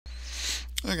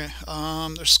Okay,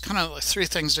 there's kind of like three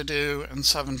things to do in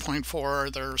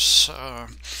 7.4. There's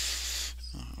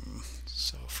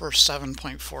so first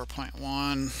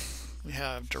 7.4.1, we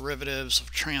have derivatives of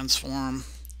transform.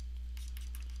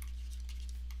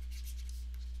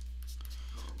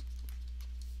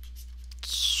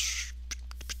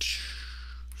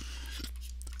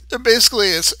 Basically,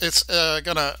 it's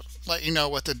gonna let you know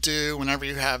what to do whenever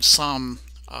you have some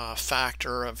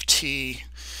factor of t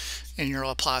in your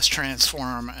Laplace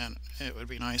transform, and it would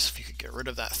be nice if you could get rid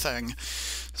of that thing.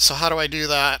 So how do I do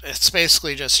that? It's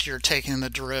basically just you're taking the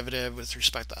derivative with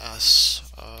respect to s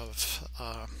of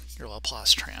your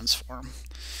Laplace transform.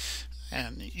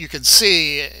 And you can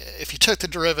see if you took the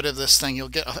derivative of this thing, you'll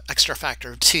get an extra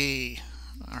factor of t.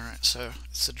 All right, so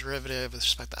it's the derivative with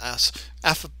respect to s.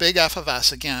 Big F of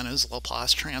s, again, is the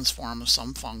Laplace transform of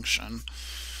some function,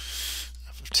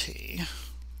 f of t.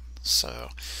 So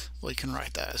we can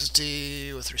write that as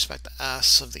d with respect to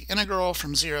s of the integral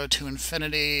from 0 to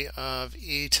infinity of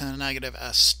e to the negative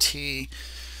st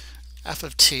f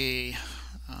of t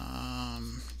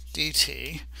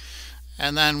dt.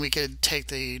 And then we could take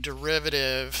the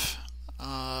derivative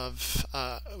of,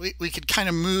 we could kind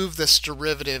of move this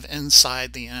derivative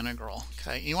inside the integral.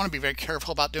 Okay, you want to be very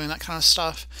careful about doing that kind of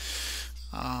stuff.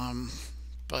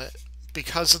 But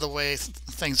because of the way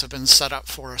things have been set up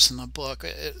for us in the book,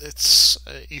 it's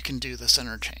you can do this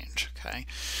interchange. Okay,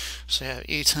 so you have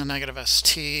e to the negative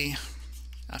st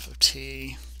f of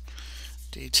t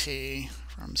dt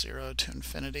from 0 to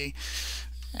infinity,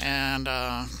 and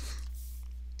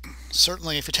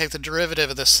certainly if you take the derivative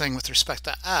of this thing with respect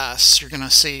to s, you're going to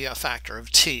see a factor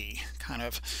of t kind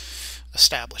of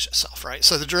establish itself, right?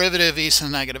 So the derivative of e to the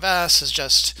negative s is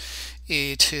just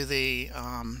e to the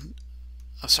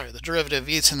the derivative of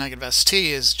e to the negative st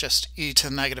is just e to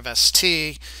the negative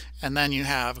st, and then you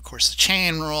have, of course, the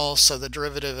chain rule. So the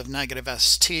derivative of negative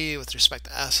st with respect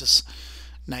to s is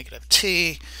negative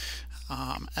t,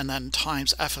 and then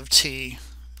times f of t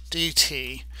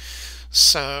dt.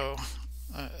 So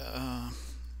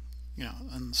you know,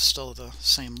 and still the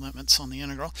same limits on the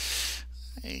integral.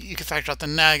 You can factor out the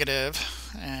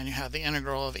negative, and you have the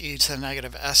integral of e to the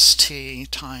negative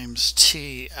st times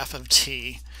t f of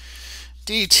t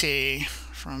dt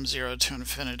from 0 to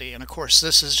infinity. And of course,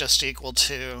 this is just equal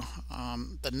to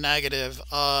the negative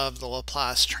of the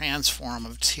Laplace transform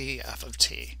of t f of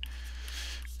t.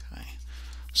 Okay,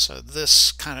 so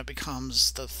this kind of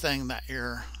becomes the thing that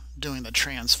you're doing the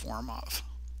transform of.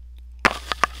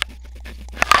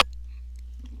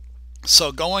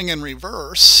 So going in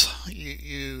reverse,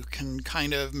 you can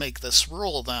kind of make this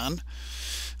rule then,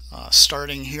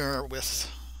 starting here with,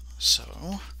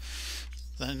 so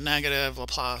the negative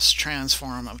Laplace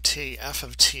transform of t f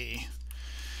of t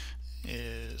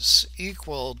is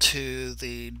equal to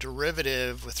the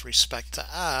derivative with respect to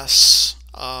s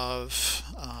of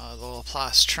the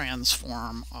Laplace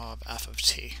transform of f of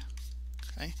t.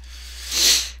 Okay.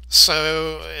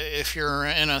 So if you're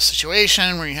in a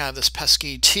situation where you have this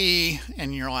pesky t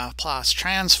in your Laplace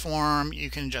transform, you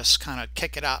can just kind of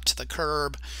kick it out to the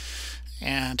curb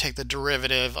and take the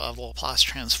derivative of the Laplace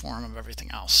transform of everything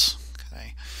else.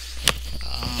 Okay,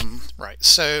 right.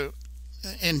 So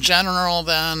in general,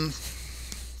 then,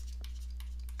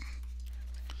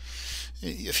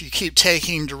 if you keep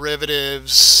taking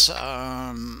derivatives,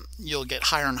 you'll get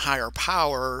higher and higher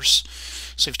powers.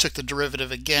 So if you took the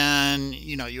derivative again,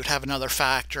 you know, you would have another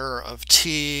factor of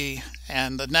t,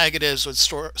 and the negatives would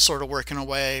sort of work in a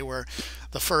way where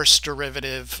the first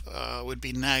derivative would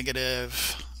be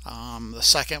negative, the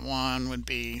second one would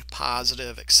be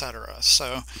positive, etc.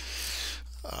 So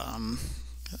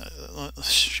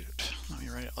shoot, let me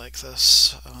write it like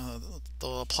this. The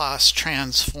Laplace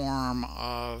transform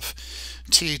of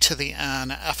t to the n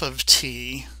f of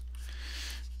t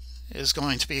is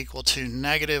going to be equal to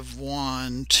negative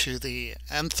 1 to the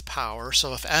nth power.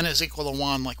 So if n is equal to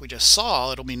 1, like we just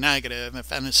saw, it'll be negative. If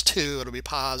n is 2, it'll be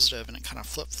positive, and it kind of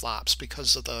flip-flops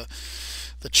because of the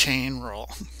chain rule.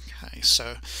 Okay,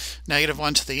 so negative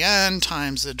 1 to the n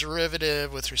times the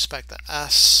derivative with respect to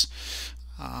s,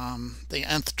 the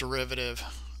nth derivative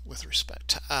with respect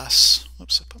to s.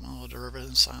 Oops, I put my little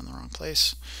derivative sign in the wrong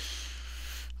place.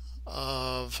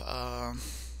 Of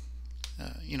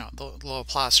you know, the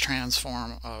Laplace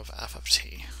transform of f of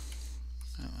t.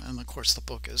 And of course the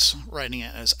book is writing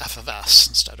it as f of s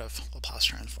instead of Laplace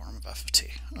transform of f of t.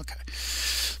 Okay.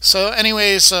 So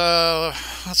anyways,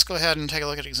 let's go ahead and take a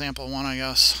look at example 1, I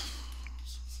guess.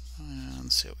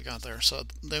 And see what we got there. So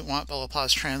they want the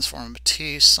Laplace transform of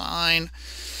t sine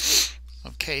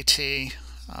of kt.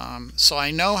 So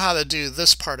I know how to do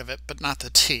this part of it, but not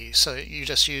the t. So you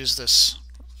just use this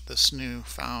new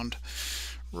found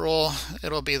rule,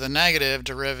 it'll be the negative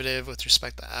derivative with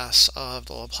respect to s of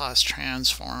the Laplace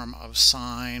transform of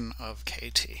sine of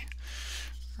kt.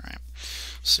 All right,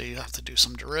 so you have to do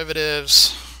some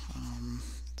derivatives.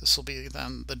 This will be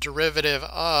then the derivative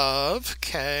of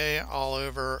k all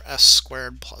over s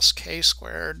squared plus k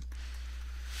squared.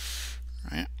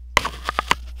 Right?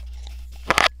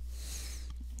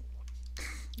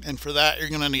 And for that, you're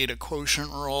going to need a quotient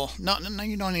rule. No,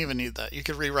 you don't even need that. You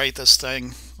could rewrite this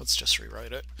thing. Let's just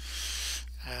rewrite it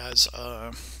as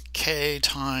k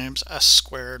times s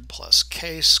squared plus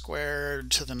k squared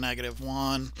to the negative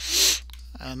 1.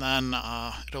 And then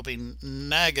it'll be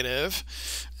negative.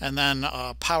 And then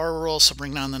power rule, so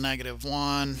bring down the negative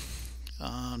 1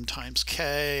 times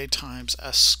k times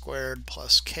s squared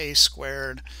plus k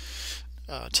squared.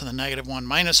 To the negative 1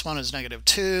 minus 1 is negative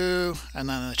 2, and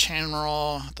then the chain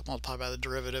rule, to multiply by the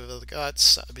derivative of the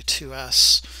guts, that would be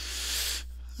 2s.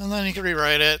 And then you can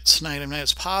rewrite it, it's negative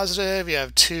is positive, you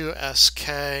have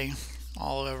 2sk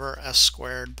all over s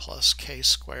squared plus k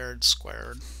squared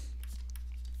squared.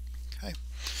 Okay.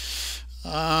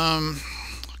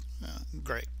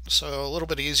 Great. So a little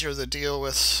bit easier to deal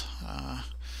with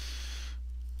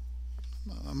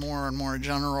more and more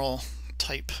general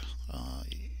type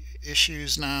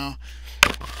issues now.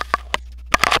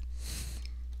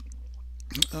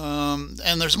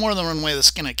 And there's more than one way to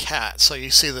skin a cat. So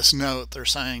you see this note, they're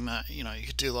saying that, you know, you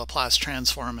could do Laplace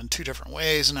transform in 2 different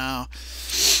ways now.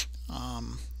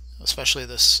 Especially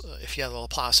this, if you have the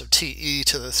Laplace of te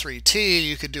to the 3t,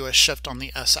 you could do a shift on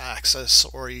the s-axis,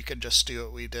 or you could just do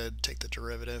what we did, take the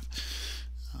derivative.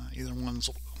 Either one's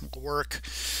will work.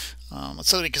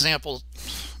 Let's look at an example.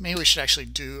 Maybe we should actually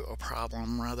do a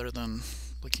problem rather than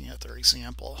looking at their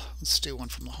example. Let's do one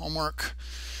from the homework.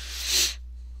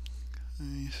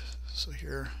 Okay, so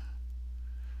here,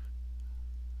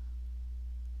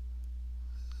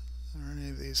 are any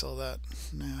of these all that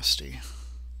nasty?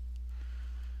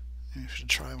 Maybe I should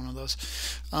try one of those.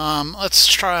 Let's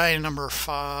try number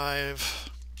 5.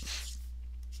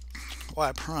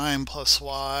 Y prime plus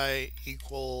y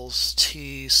equals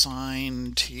t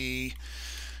sine t.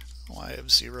 Y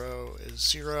of 0 is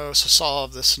 0. So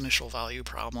solve this initial value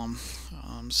problem.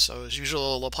 So as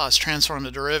usual, Laplace transform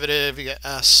the derivative. You get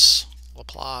s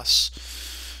Laplace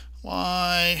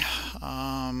y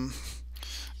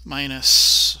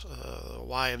minus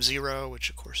y of 0, which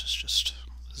of course is just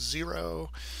 0,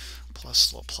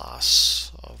 plus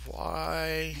Laplace of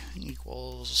y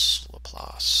equals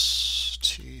Laplace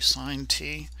t sine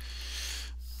t.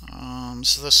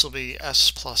 So this will be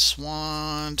s plus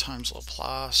 1 times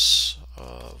Laplace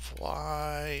of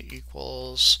y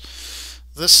equals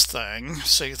this thing.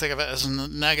 So you think of it as a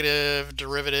negative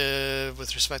derivative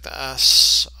with respect to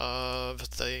s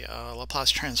of the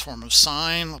Laplace transform of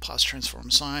sine. Laplace transform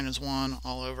of sine is 1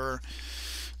 all over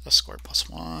s squared plus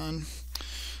 1.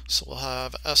 So we'll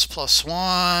have s plus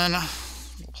 1,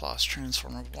 Laplace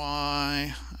transform of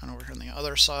y, and over here on the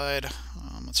other side,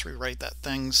 let's rewrite that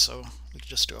thing so we can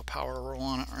just do a power rule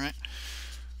on it, right?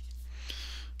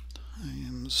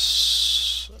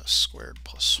 Times s squared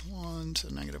plus 1 to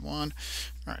the negative 1.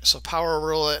 All right, so power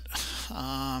rule it.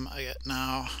 I get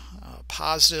now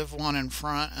positive 1 in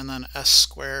front, and then s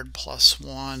squared plus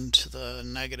 1 to the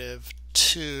negative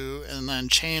 2, and then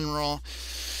chain rule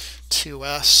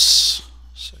 2s.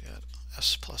 So I got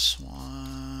s plus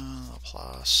 1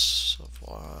 Laplace of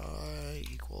y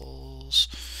equals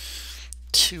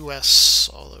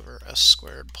 2s all over s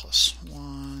squared plus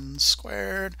 1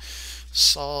 squared.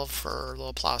 Solve for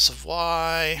Laplace of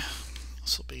y.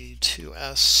 This will be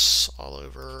 2s all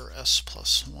over s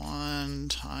plus 1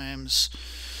 times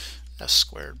s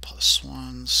squared plus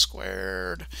 1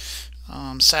 squared.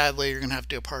 Sadly, you're going to have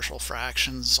to do partial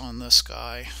fractions on this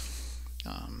guy.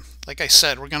 Like I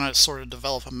said, we're going to sort of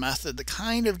develop a method to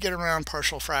kind of get around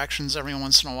partial fractions every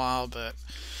once in a while, but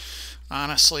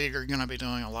honestly, you're going to be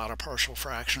doing a lot of partial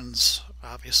fractions.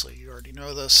 Obviously, you already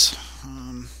know this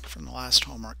from the last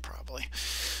homework probably.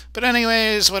 But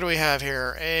anyways, what do we have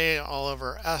here? A all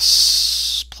over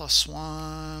s plus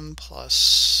 1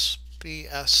 plus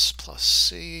bs plus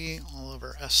c all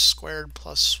over s squared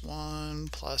plus 1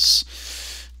 plus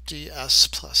ds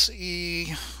plus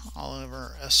e all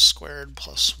over s squared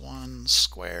plus 1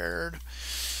 squared.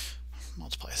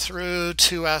 Multiply through.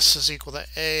 2s is equal to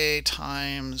a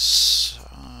times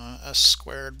s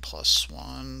squared plus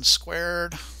 1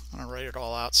 squared. I'm going to write it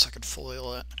all out so I can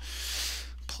FOIL it.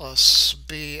 Plus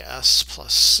bs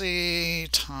plus c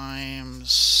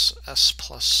times s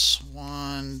plus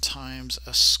 1 times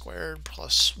s squared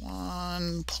plus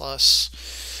 1 plus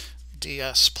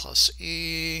ds plus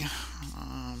e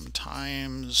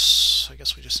times, I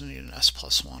guess we just need an s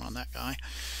plus 1 on that guy.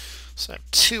 So I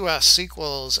have 2s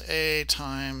equals a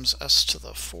times s to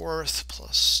the fourth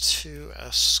plus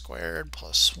 2s squared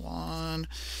plus 1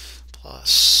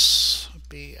 plus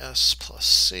bs plus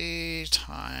c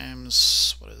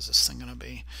times, what is this thing going to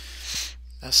be,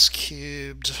 s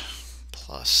cubed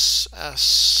plus s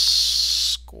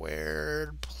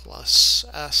squared plus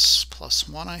s plus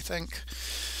 1, I think,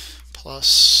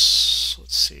 plus,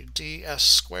 let's see, ds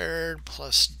squared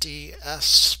plus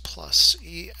ds plus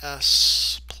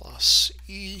es plus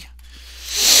e.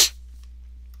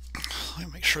 Let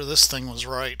me make sure this thing was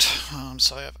right.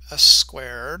 So I have s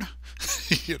squared,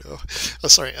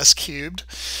 s cubed.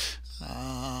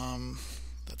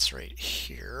 That's right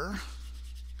here.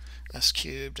 S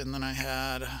cubed, and then I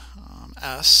had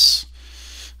s,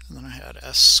 and then I had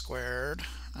s squared,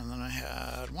 and then I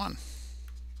had 1.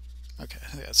 Okay,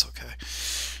 that's okay.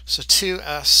 So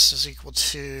 2s is equal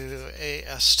to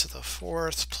as to the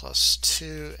fourth plus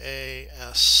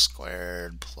 2as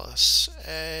squared plus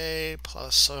a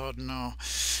plus, oh no,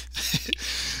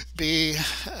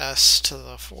 bs to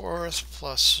the fourth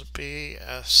plus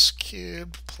bs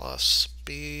cubed plus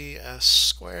bs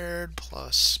squared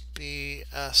plus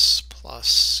bs plus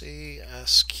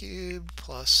cs cubed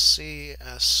plus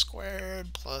cs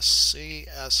squared plus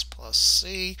cs plus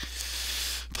c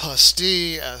plus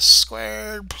ds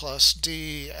squared plus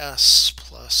ds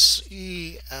plus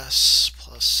es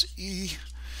plus e.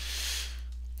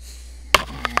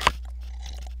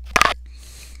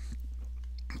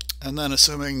 And then,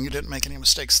 assuming you didn't make any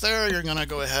mistakes there, you're going to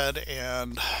go ahead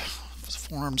and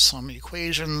form some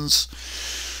equations.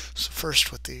 So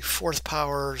first with the fourth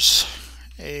powers,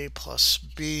 a plus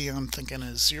b, I'm thinking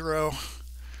is 0.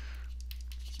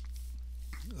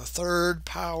 The third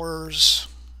powers,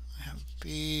 I have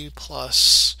b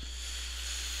plus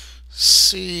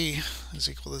c is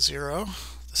equal to 0.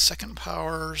 The second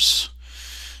powers,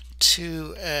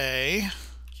 2a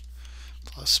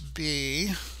plus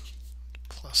b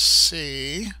plus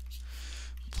c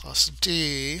plus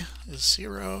d is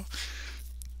 0.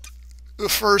 The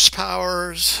first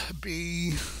powers,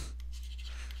 b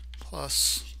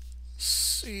plus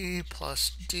c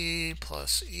plus d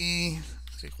plus e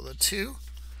is equal to 2.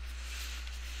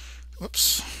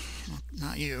 Whoops,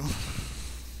 not you.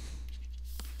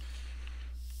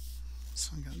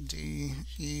 So I got d,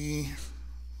 e,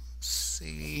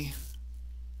 c,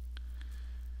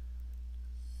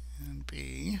 and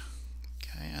b.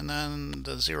 Okay, and then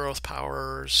the 0th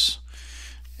powers,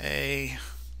 a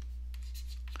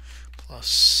plus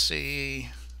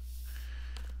c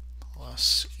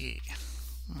plus e.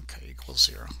 Okay, equals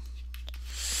 0.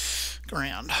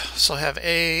 Grand. So I have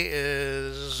a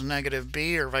is negative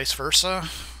b, or vice versa.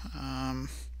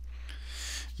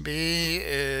 B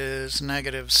is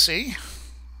negative c.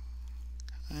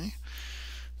 Okay,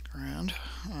 grand.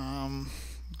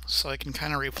 So I can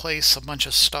kind of replace a bunch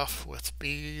of stuff with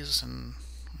b's, and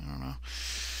I don't know.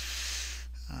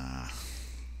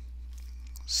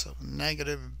 So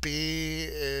negative b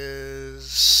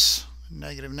is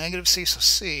negative c, so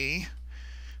c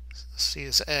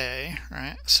is a,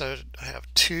 right? So I have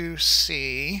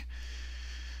 2c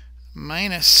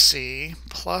minus c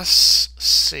plus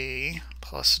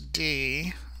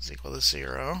d is equal to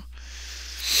 0.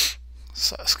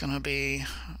 So that's going to be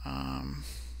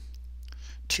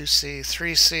 2c,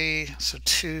 3c, so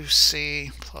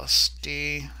 2c plus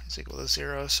d is equal to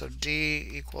 0, so d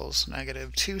equals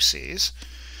negative 2c's.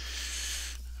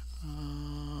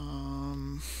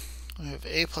 I have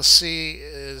a plus c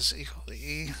is equal to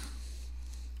e,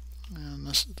 and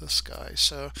this guy,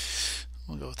 so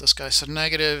we'll go with this guy. So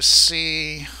negative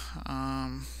c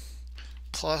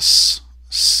plus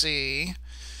c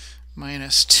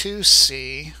minus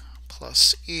 2c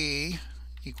plus e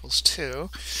equals 2.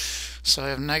 So I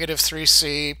have negative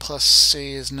 3c plus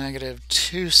c is negative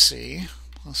 2c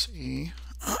plus e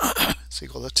is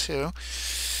equal to 2.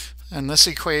 And this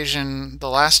equation, the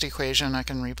last equation, I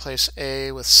can replace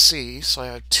a with c. So I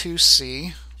have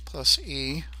 2c plus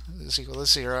e is equal to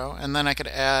 0. And then I could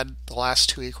add the last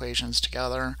two equations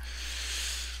together.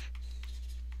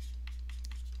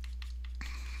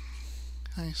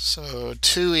 Okay, so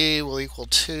 2e will equal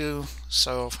 2.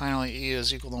 So finally e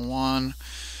is equal to 1.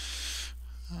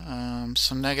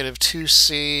 So negative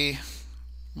 2c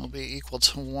will be equal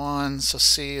to 1. So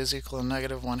c is equal to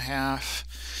negative 1/2.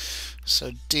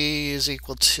 So d is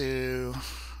equal to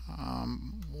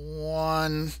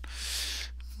 1.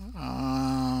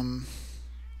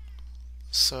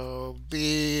 So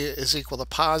b is equal to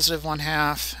positive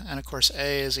 1/2, and of course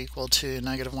a is equal to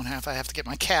negative 1/2. I have to get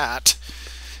my cat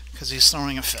because he's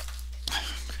throwing a fit.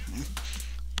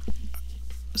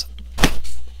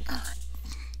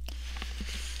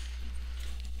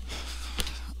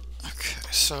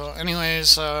 So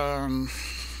anyways,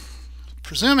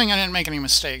 presuming I didn't make any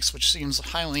mistakes, which seems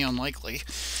highly unlikely,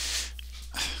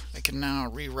 I can now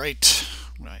rewrite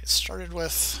what I started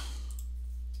with.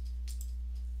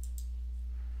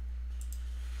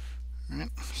 All right,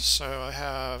 so I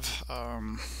have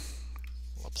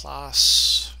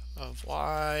Laplace of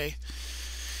y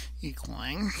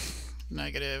equaling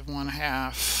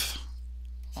 -1/2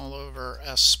 all over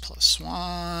s plus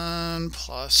 1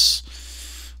 plus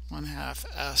 1/2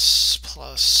 s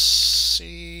plus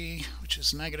c, which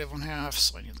is -1/2,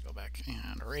 so I need to go back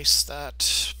and erase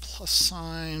that plus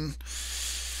sign.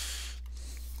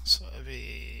 So it'd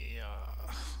be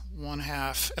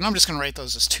 1/2, and I'm just going to write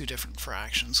those as two different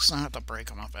fractions because I don't have to break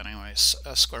them up anyways.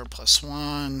 S squared plus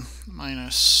 1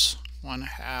 minus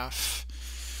 1/2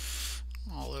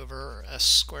 all over s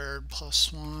squared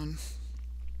plus 1,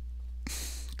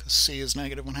 because c is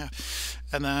 -1/2,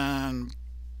 and then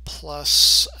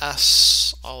plus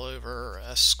s all over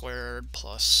s squared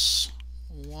plus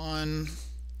 1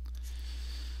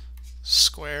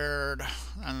 squared,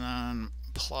 and then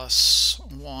plus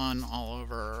 1 all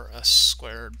over s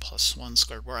squared plus 1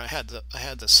 squared, where I had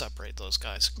to separate those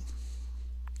guys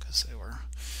because they were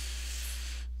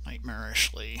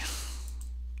nightmarishly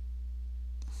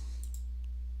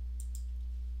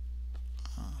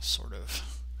sort of,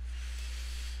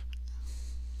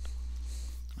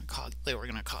 they were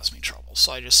going to cause me trouble.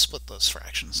 So I just split those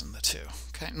fractions into two.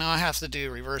 Okay, now I have to do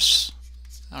reverse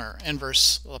or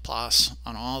inverse Laplace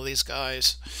on all these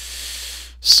guys.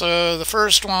 So the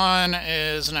first one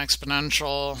is an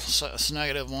exponential, so it's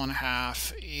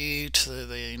 -1/2 e to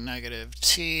the negative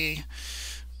t.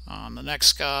 The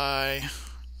next guy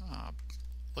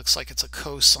looks like it's a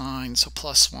cosine, so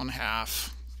plus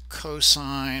 1/2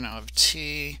 cosine of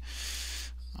t.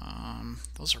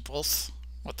 Those are both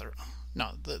what they're,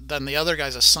 no, then the other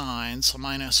guy's a sine, so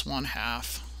minus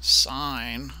 1/2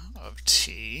 sine of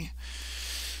t.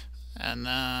 And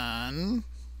then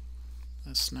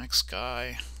this next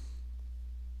guy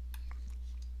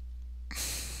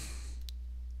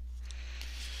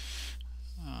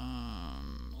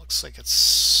looks like it's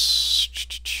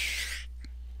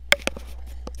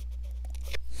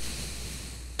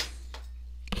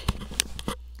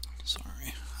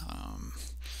sorry.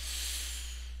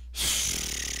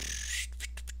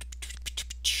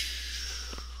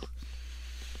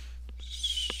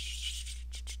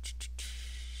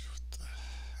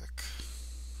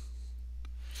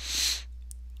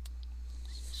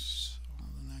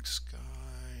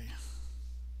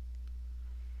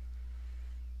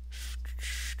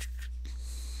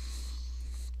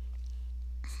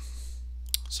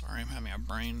 Sorry, I'm having a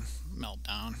brain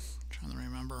meltdown, trying to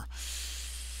remember.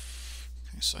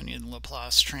 Okay, so I need a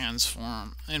Laplace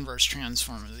transform, inverse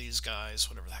transform of these guys,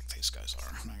 whatever the heck these guys are.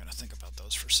 I'm not going to think about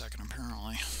those for a second,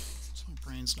 apparently. So my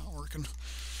brain's not working.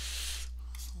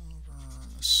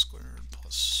 Over s squared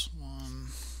plus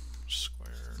 1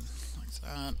 squared, like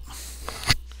that.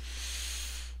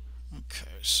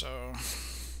 Okay, so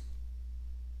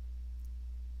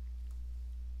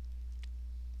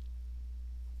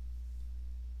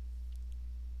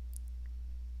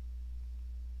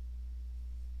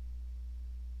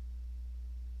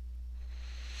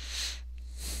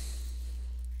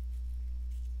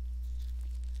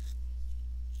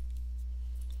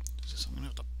I'm going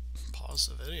to have to pause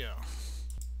the video.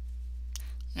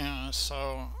 Yeah,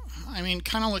 so, I mean,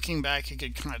 kind of looking back, you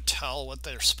could kind of tell what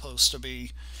they're supposed to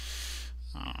be.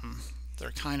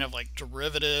 They're kind of like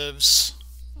derivatives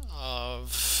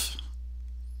of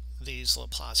these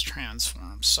Laplace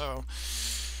transforms. So,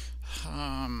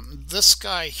 this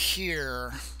guy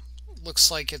here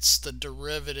looks like it's the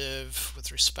derivative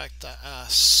with respect to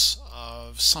s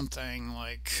of something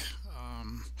like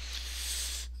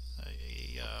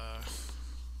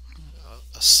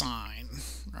a sine,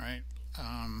 right?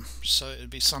 So it'd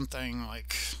be something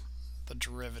like the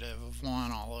derivative of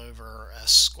 1 all over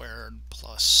s squared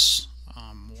plus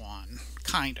 1,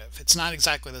 kind of. It's not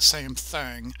exactly the same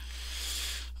thing.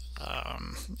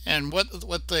 And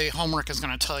what the homework is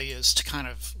going to tell you is to kind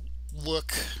of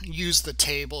use the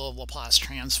table of Laplace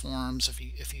transforms if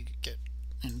you get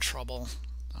in trouble.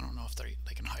 I don't know if they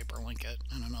can hyperlink it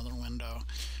in another window.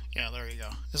 Yeah, there you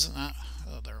go. Isn't that?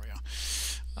 Oh, there we go.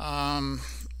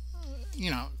 You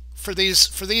know, for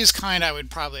these kind, I would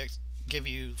probably give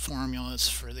you formulas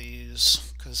for these,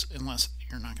 because unless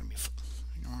you're not going to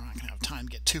have time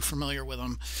to get too familiar with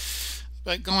them.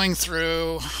 But going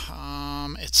through,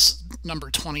 it's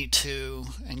number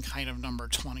 22 and kind of number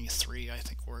 23. I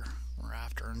think we're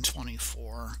after, and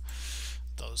 24.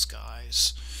 Those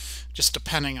guys, just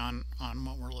depending on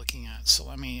what we're looking at. So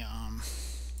let me kind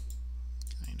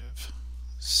of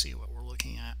see what we're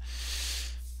looking at.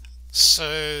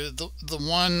 So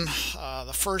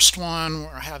the first one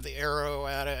where I have the arrow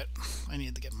at it, I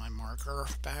need to get my marker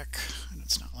back, and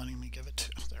it's not letting me give it to.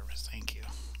 There, thank you.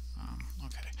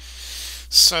 Okay.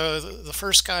 So the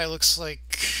first guy looks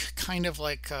like kind of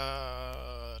like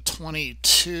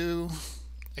 22,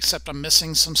 except I'm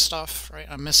missing some stuff, right?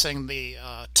 I'm missing the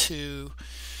 2.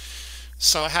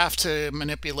 So I have to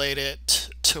manipulate it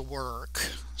to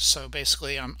work. So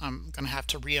basically I'm going to have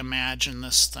to reimagine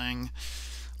this thing.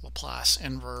 Laplace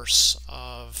inverse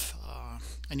of,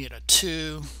 I need a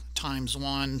 2 times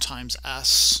 1 times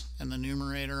s in the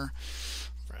numerator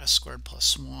for s squared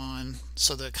plus 1.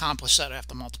 So to accomplish that I have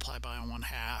to multiply by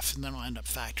 1/2, and then I'll end up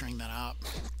factoring that out.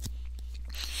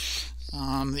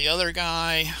 The other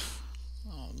guy,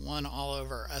 1 all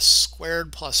over s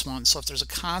squared plus 1. So if there's a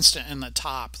constant in the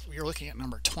top, you're looking at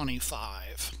number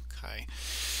 25. Okay,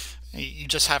 you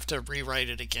just have to rewrite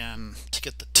it again to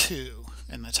get the 2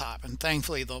 in the top, and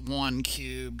thankfully the 1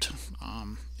 cubed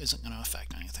isn't going to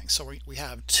affect anything. So we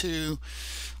have 2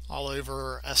 all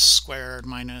over s squared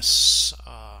minus,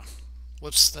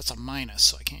 whoops, that's a minus,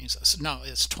 so I can't use this. No,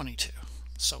 it's 22.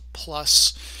 So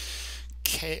plus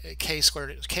k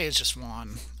squared, k is just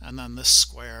 1, and then this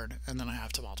squared, and then I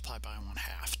have to multiply by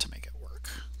 1/2 to make it work.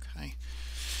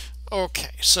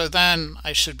 Okay, so then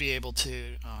I should be able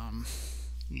to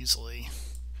easily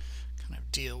kind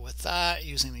of deal with that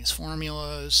using these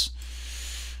formulas.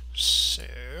 So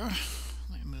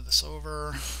let me move this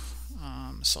over.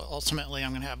 So ultimately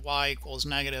I'm going to have y equals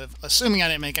negative, assuming I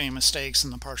didn't make any mistakes in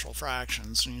the partial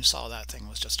fractions, and you saw that thing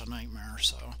was just a nightmare,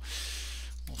 so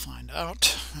we'll find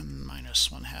out. And minus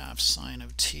 1/2 sine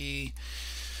of t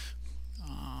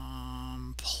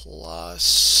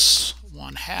plus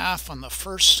 1/2 on the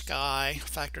first guy,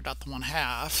 factored out the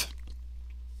 1/2,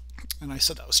 and I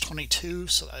said that was 22,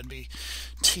 so that'd be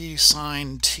t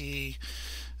sine t,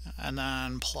 and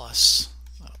then plus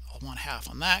 1/2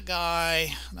 on that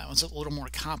guy. That one's a little more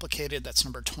complicated. That's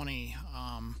number 20.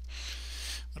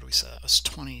 What do we say? That was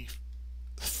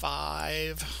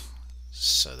 25.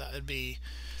 So that would be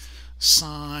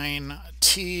sine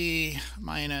t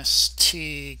minus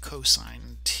t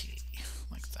cosine t,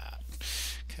 like that.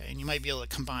 Okay, and you might be able to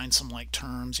combine some like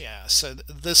terms. Yeah, so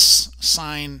this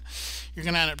sine, you're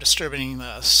going to end up distributing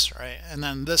this, right? And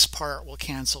then this part will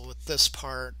cancel with this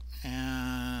part,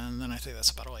 and then I think that's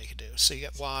about all you can do. So you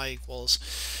get y equals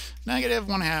negative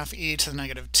 1/2 e to the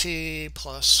negative t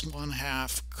plus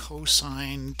 1/2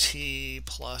 cosine t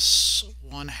plus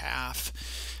 1/2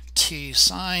 t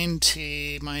sine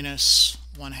t minus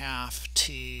 1/2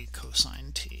 t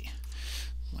cosine t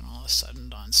when all is said and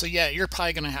done. So yeah, you're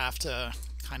probably going to have to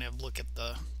kind of look at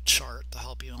the chart to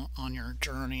help you on your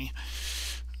journey.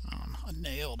 I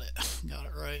nailed it. Got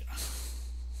it right.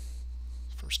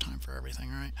 First time for everything,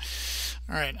 right?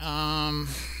 All right. I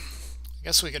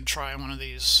guess we could try one of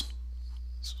these.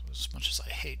 As much as I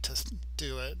hate to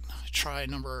do it, try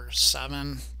number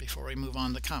 7 before we move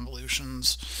on to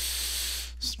convolutions.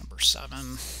 It's number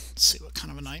 7. Let's see what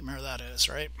kind of a nightmare that is,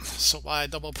 right? So y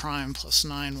double prime plus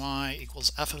 9y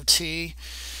equals f of t.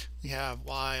 We have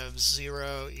y of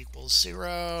 0 equals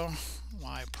 0.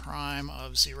 Y prime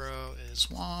of 0 is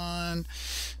 1.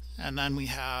 And then we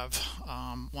have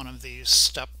one of these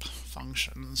step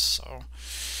functions. So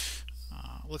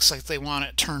looks like they want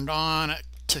it turned on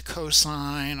to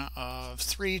cosine of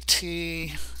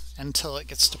 3t until it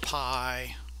gets to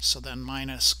pi. So then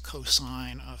minus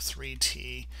cosine of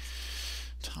 3t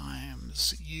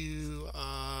times u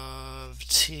of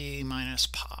t minus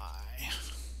pi.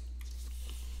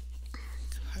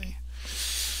 Okay.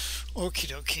 Okie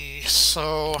dokie.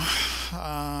 So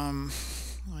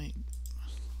let me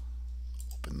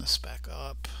open this back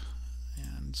up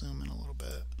and zoom in a little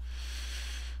bit.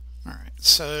 Alright,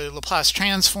 so Laplace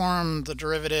transform, the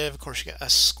derivative, of course you get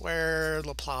s squared,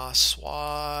 Laplace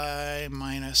y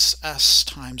minus s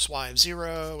times y of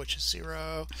 0, which is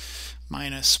 0,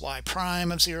 minus y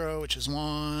prime of 0, which is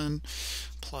 1,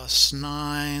 plus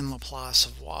 9 Laplace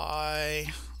of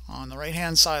y. On the right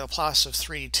hand side, Laplace of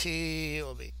 3t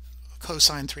will be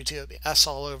cosine 3t, will be s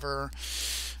all over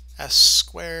s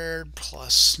squared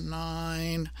plus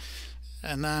 9.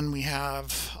 And then we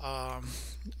have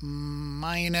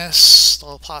minus the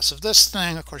Laplace of this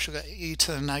thing. Of course, you've got e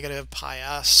to the negative pi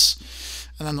s,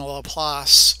 and then the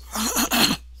Laplace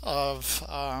of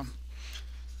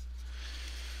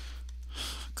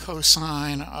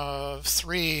cosine of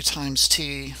 3 times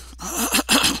t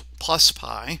plus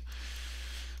pi.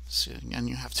 So again,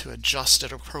 you have to adjust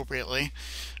it appropriately.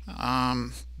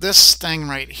 This thing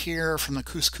right here from the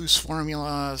couscous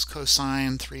formula is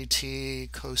cosine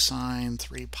 3t, cosine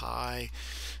 3 pi,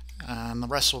 and the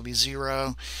rest will be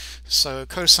 0. So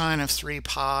cosine of 3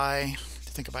 pi,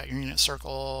 think about your unit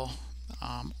circle,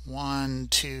 1,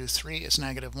 2, 3 is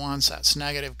 -1, so that's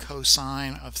negative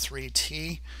cosine of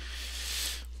 3t.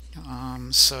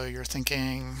 So you're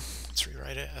thinking, let's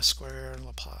rewrite it, s squared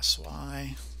Laplace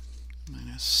y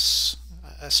minus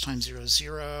s times 0 is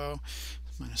 0,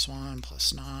 minus 1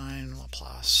 plus 9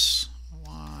 Laplace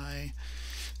y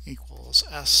equals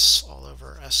s all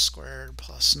over s squared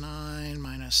plus 9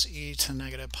 minus e to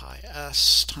negative pi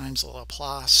s times the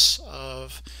Laplace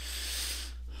of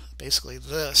basically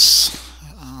this.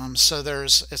 So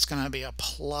it's going to be a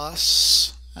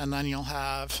plus, and then you'll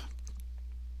have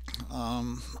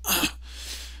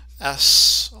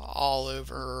s all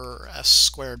over s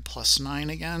squared plus 9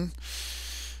 again.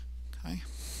 Okay.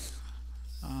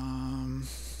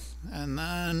 And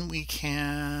then we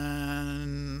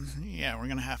can, we're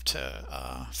going to have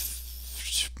to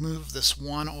move this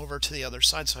 1 over to the other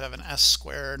side. So I have an s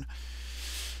squared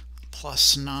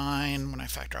plus 9 when I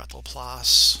factor out the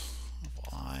Laplace of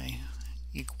y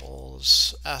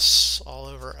equals s all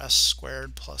over s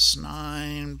squared plus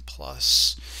 9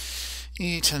 plus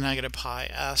e to negative pi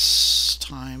s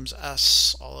times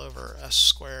s all over s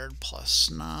squared plus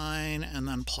 9, and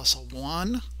then plus a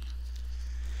 1.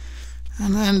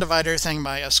 And then divide everything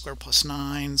by s squared plus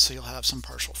 9, so you'll have some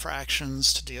partial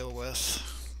fractions to deal with.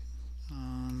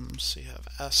 So you have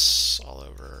s all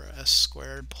over s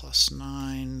squared plus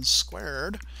 9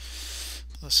 squared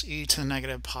plus e to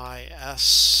negative pi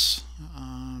s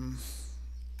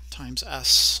times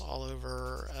s all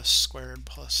over s squared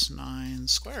plus 9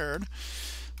 squared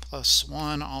plus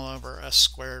 1 all over s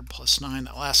squared plus 9.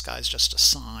 That last guy is just a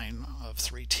sine of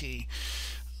 3t.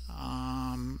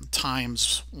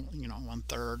 Times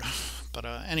 1/3. But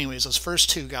anyways, those first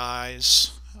two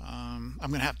guys, I'm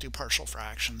going to have to do partial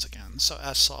fractions again. So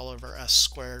s all over s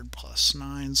squared plus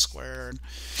 9 squared.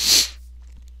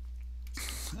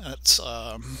 That's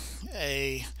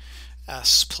a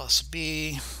s plus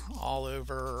b all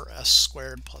over s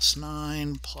squared plus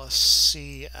 9 plus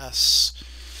c s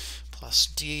plus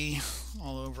d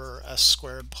all over s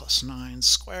squared plus 9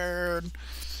 squared.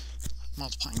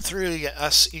 Multiplying through, you get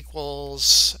s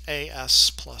equals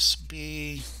as plus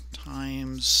b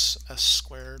times s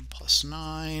squared plus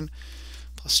 9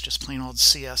 plus just plain old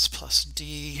cs plus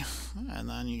d, and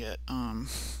then you get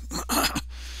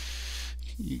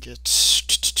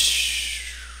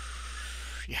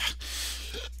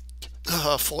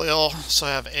FOIL. So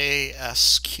I have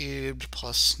as cubed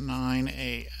plus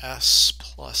 9as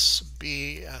plus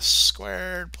bs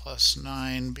squared plus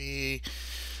 9b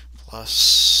plus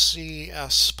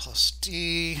cs plus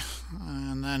d,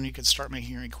 and then you can start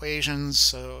making your equations.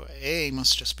 So a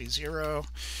must just be 0.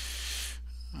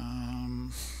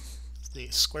 The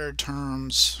squared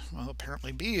terms, well,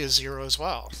 apparently b is 0 as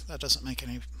well. That doesn't make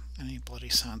any bloody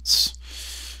sense.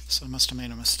 So I must have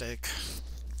made a mistake.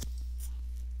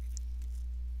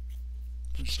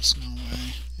 There's just no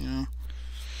way,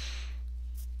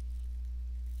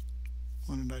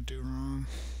 What did I do wrong?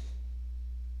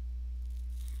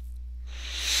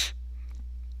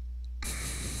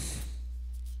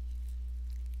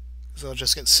 So I'll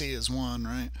just get c as 1,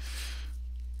 right?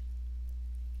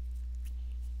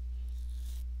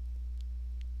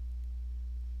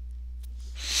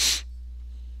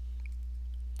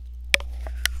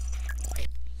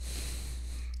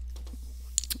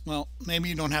 Well, maybe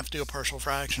you don't have to do a partial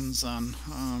fractions then.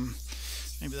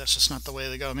 Maybe that's just not the way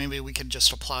to go. Maybe we could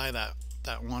just apply that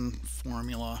one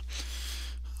formula.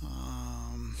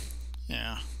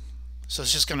 Yeah. So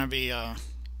it's just going to be a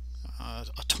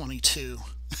 22.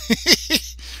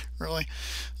 Really?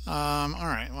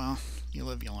 Alright, well, you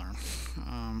live, you learn.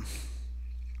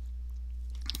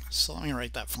 So let me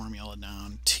write that formula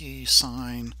down. T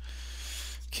sine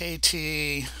kt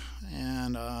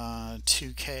and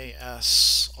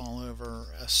 2ks all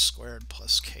over s squared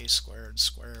plus k squared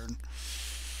squared.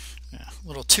 Yeah, a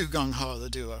little too gung-ho to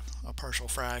do a partial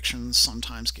fraction.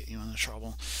 Sometimes get you into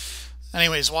trouble.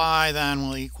 Anyways, y then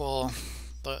will equal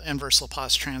the inverse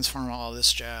Laplace transform, all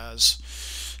this jazz.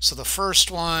 So the first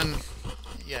one,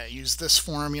 use this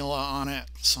formula on it.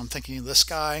 So I'm thinking of this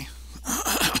guy.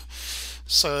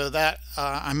 So that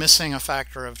I'm missing a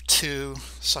factor of 2,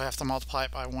 so I have to multiply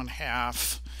it by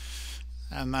 1/2,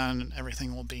 and then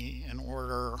everything will be in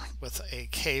order with a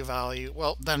k value.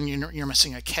 Well, then you're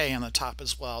missing a k in the top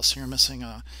as well, so you're missing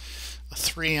a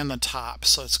 3 in the top,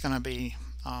 so it's going to be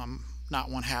not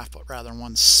 1/2 but rather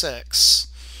 1/6,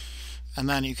 and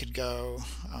then you could go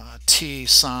t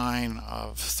sine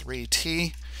of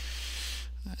 3t,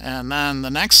 and then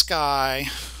the next guy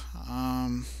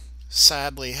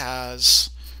sadly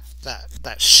has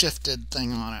that shifted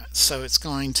thing on it. So it's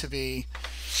going to be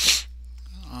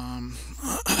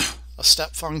a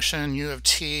step function u of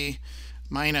t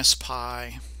minus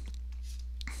pi,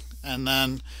 and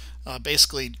then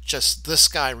basically just this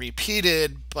guy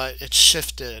repeated, but it's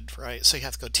shifted, right? So you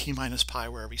have to go t minus pi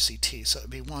wherever you see t. So it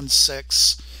would be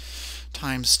 1/6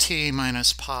 times t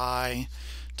minus pi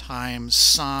times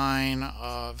sine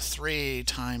of 3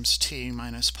 times t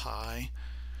minus pi.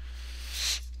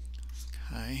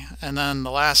 Okay, and then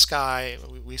the last guy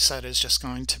we said is just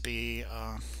going to be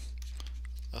a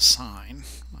sine.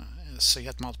 So you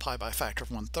have to multiply by a factor of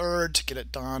 1/3 to get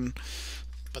it done,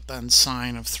 but then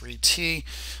sine of 3t.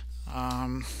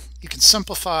 You can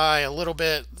simplify a little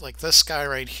bit, like this guy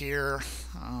right here,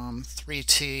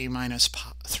 3t minus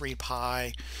 3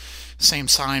 pi, same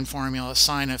sine formula,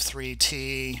 sine of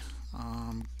 3t,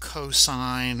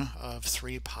 cosine of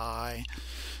 3 pi,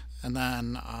 and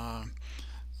then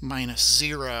minus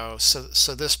 0.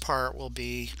 So this part will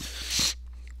be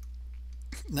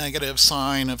negative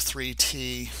sine of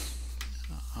 3t,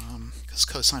 because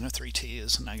cosine of 3t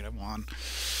is negative 1.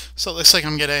 So it looks like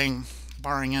I'm getting,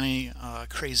 barring any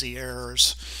crazy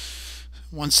errors,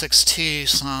 1/6 t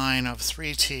sine of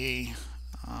 3t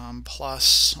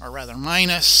plus, or rather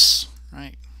minus,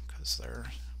 right, because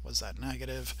there was that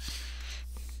negative,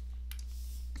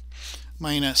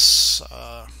 minus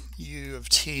u of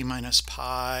t minus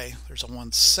pi, there's a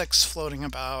 1/6 floating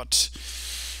about,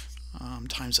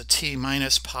 times a t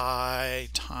minus pi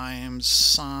times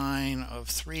sine of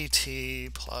 3t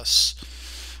plus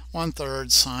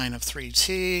 1/3 sine of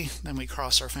 3t. Then we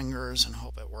cross our fingers and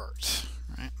hope it worked,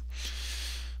 right?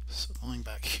 So going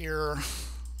back here,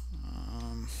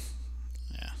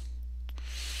 yeah.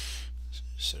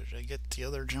 So did I get the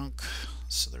other junk?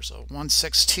 So there's a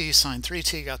 1/6 t sine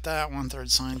 3t, got that. 1/3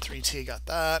 sine 3t, got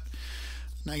that.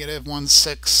 Negative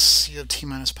 1/6 u of t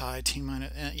minus pi, t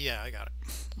minus, yeah, I got it.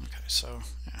 Okay, so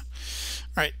yeah.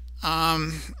 All right.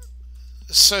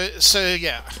 So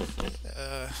yeah.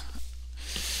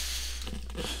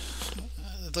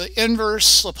 The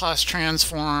inverse Laplace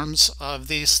transforms of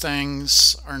these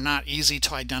things are not easy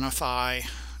to identify,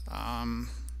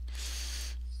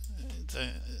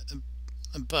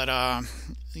 but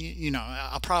you know,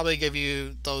 I'll probably give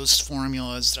you those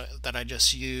formulas that I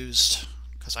just used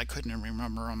because I couldn't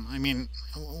remember them. I mean,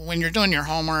 when you're doing your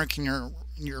homework and you're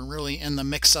really in the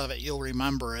mix of it, you'll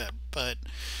remember it, but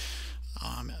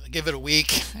give it a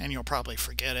week and you'll probably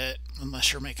forget it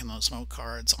unless you're making those note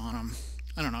cards on them.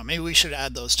 I don't know, maybe we should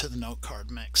add those to the note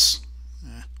card mix.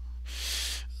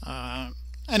 Yeah.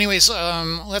 Anyways,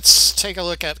 let's take a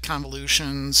look at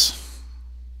convolutions.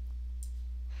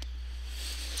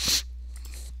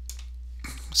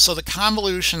 So the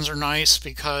convolutions are nice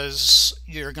because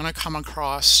you're going to come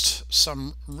across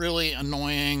some really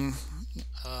annoying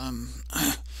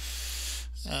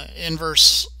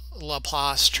inverse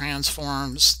Laplace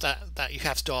transforms that you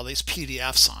have to do all these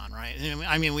PDFs on, right?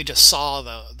 I mean, we just saw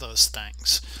those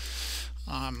things.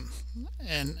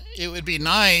 And it would be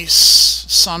nice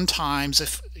sometimes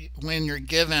if, when you're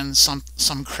given some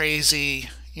crazy,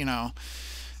 you know,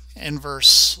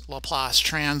 inverse Laplace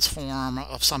transform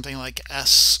of something like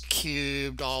s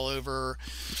cubed all over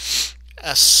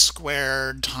s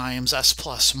squared times s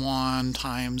plus 1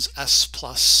 times s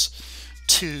plus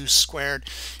 2 squared.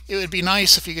 It would be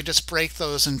nice if you could just break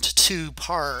those into two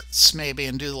parts maybe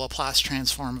and do the Laplace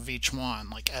transform of each one,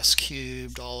 like s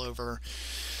cubed all over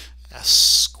s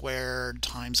squared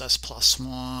times s plus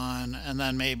 1, and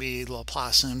then maybe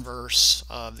Laplace inverse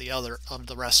of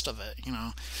the rest of it, you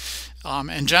know.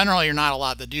 And generally you're not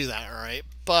allowed to do that, right?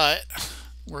 But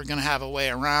we're going to have a way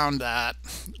around that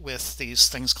with these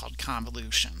things called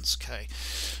convolutions. Okay,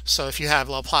 so if you have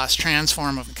Laplace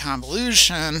transform of a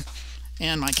convolution,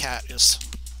 and my cat is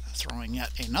throwing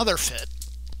yet another fit.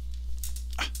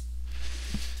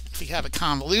 If you have a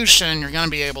convolution, you're going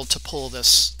to be able to pull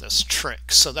this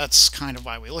trick. So that's kind of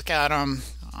why we look at them.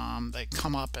 They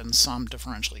come up in some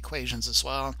differential equations as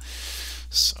well.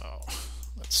 So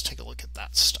let's take a look at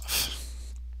that stuff.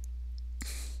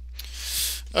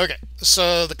 Okay,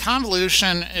 so the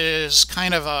convolution is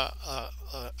kind of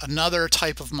another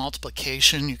type of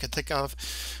multiplication you could think of.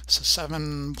 So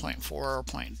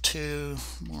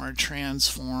 7.4.2 more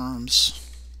transforms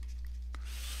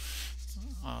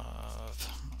of,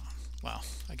 well,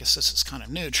 I guess this is kind of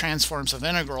new, transforms of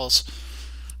integrals.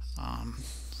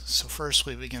 So first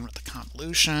we begin with the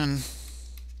convolution.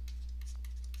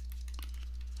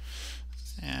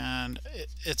 And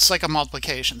it's like a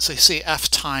multiplication. So you see f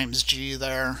times g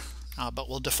there, but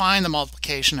we'll define the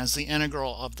multiplication as the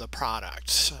integral of the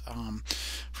product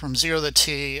from 0 to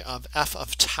t of f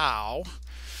of tau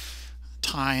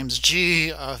times g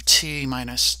of t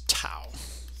minus tau,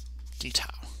 d tau.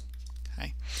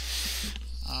 Okay.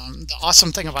 The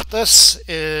awesome thing about this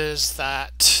is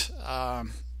that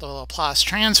the Laplace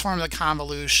transform of the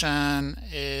convolution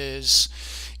is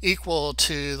equal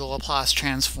to the Laplace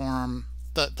transform,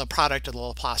 the product of the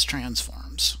Laplace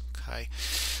transforms. Okay,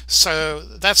 so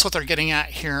that's what they're getting at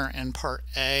here in part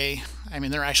A. I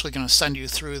mean, they're actually going to send you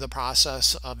through the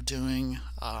process of doing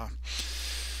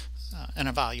an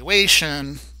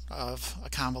evaluation of a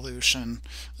convolution.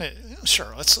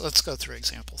 Sure, let's go through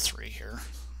example 3 here,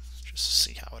 just to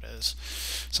see how it is.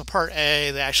 So part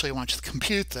A, they actually want you to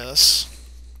compute this.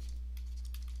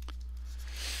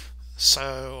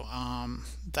 So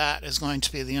that is going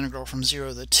to be the integral from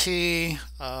 0 to t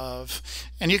of,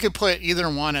 and you could put either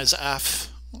one as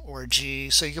f or g.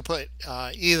 So you could put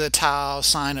e to the tau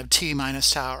sine of t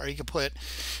minus tau, or you could put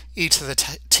e to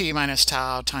the t minus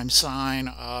tau times sine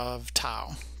of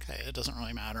tau. Okay, it doesn't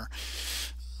really matter.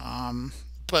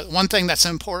 But one thing that's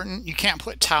important, you can't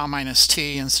put tau minus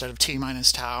t instead of t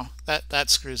minus tau. That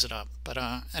screws it up. But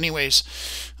anyways,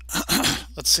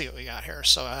 let's see what we got here.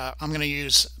 So I'm going to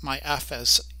use my f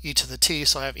as e to the t.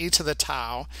 So I have e to the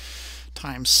tau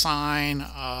times sine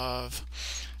of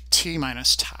t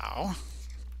minus tau,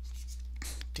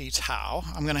 d tau.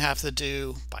 I'm going to have to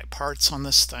do by parts on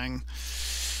this thing.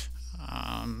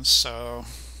 So,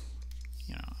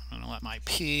 you know, I'm going to let my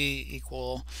p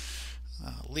equal,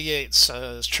 Leate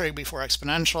says trig before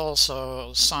exponential,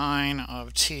 so sine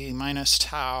of t minus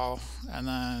tau, and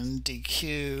then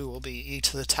dq will be e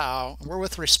to the tau. We're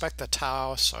with respect to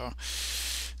tau, so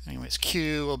anyways,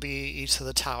 q will be e to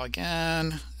the tau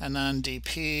again, and then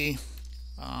dp,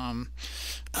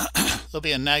 there'll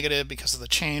be a negative because of the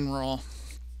chain rule,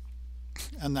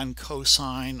 and then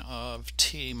cosine of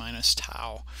t minus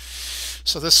tau.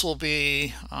 So this will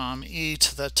be e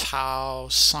to the tau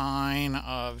sine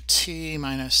of t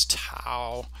minus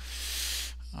tau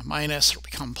minus, it'll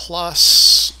become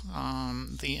plus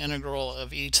the integral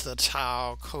of e to the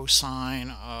tau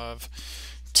cosine of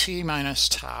t minus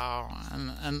tau,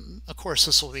 and of course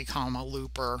this will become a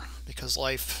looper because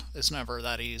life is never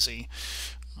that easy.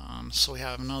 So we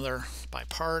have another by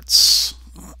parts.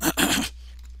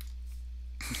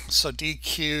 So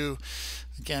dq,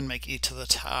 again, make e to the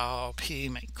tau, p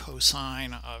make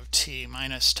cosine of t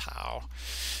minus tau,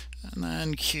 and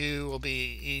then q will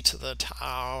be e to the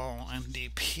tau, and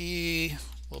dp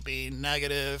will be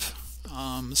negative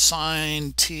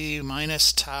sine t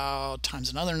minus tau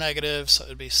times another negative, so it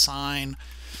would be sine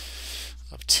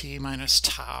of t minus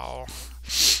tau.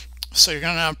 So you're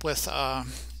going to end up with,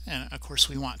 and of course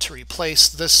we want to replace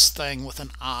this thing with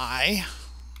an I.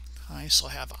 Okay, so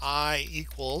I have I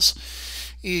equals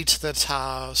e to the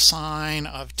tau sine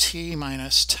of t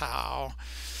minus tau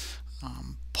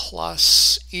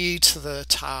plus e to the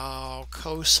tau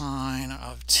cosine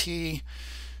of t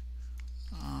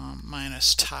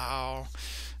minus tau,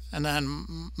 and then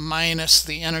minus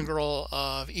the integral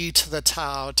of e to the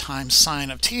tau times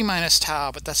sine of t minus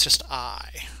tau, but that's just I,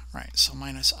 right? So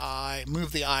minus I,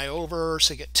 move the I over,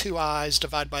 so you get two i's,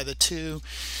 divide by the 2.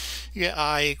 You get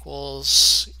I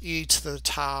equals e to the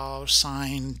tau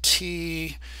sine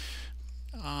t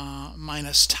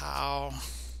minus tau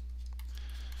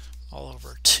all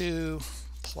over 2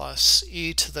 plus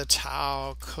e to the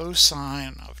tau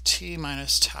cosine of t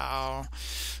minus tau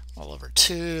all over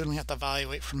 2, and we have to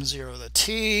evaluate from 0 to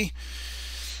t.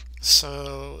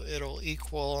 So it'll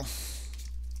equal,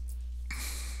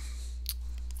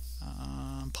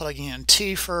 plugging in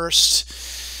t first,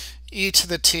 e to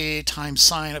the t times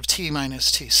sine of t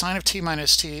minus t. Sine of t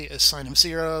minus t is sine of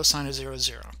 0, sine of 0 is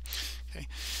 0. Okay.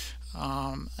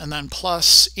 And then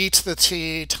plus e to the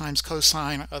t times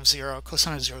cosine of 0.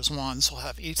 Cosine of 0 is 1, so we'll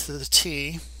have e to the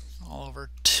t all over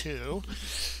 2.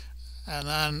 And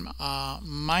then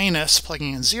minus,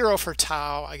 plugging in 0 for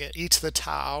tau, I get e to the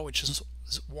tau, which is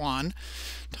 1,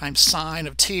 times sine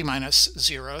of t minus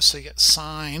 0. So you get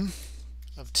sine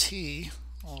of t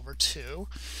all over 2.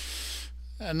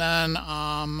 And then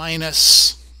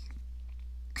minus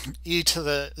e to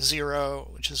the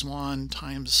 0, which is 1,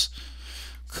 times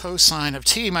cosine of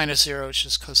t minus 0, which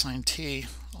is cosine t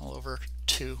all over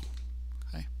 2.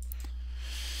 Okay.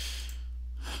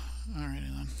 Alrighty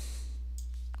then.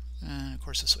 And of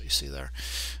course that's what you see there.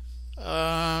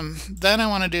 Then I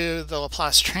want to do the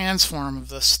Laplace transform of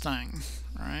this thing,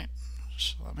 right?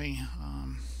 So let me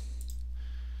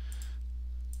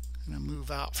gonna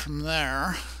move out from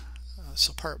there.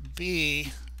 So part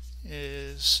B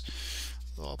is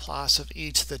the Laplace of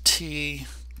e to the t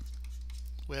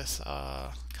with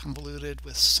convoluted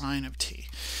with sine of t.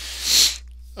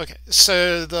 Okay,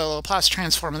 so the Laplace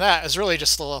transform of that is really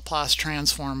just the Laplace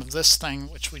transform of this thing,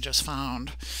 which we just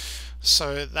found.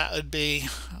 So that would be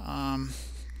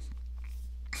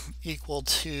equal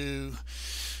to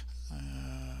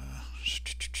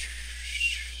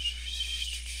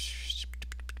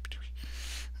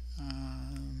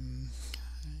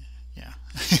yeah,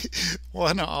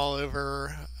 1 all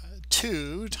over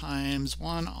 2 times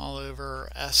 1 all over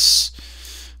s,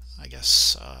 I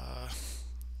guess,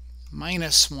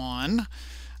 minus 1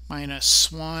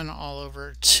 all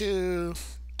over 2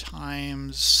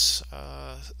 times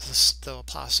the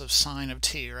Laplace of sine of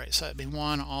t, right? So that'd be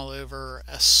 1 all over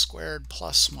s squared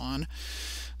plus 1,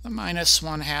 the minus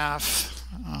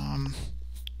 1/2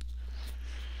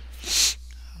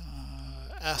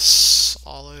 s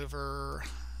all over,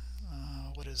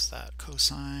 what is that,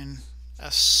 cosine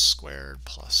s squared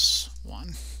plus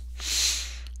 1.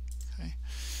 Okay.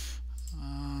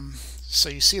 So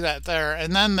you see that there,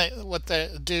 and then what they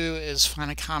do is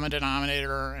find a common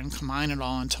denominator and combine it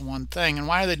all into one thing. And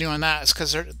why are they doing that? It's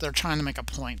because they're trying to make a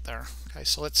point there. Okay,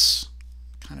 so let's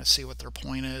kind of see what their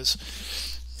point is.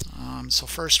 So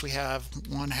first we have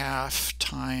 1/2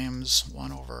 times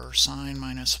 1 over sine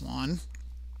minus 1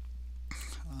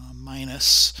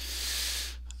 minus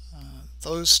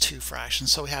those two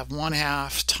fractions. So we have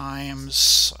 1/2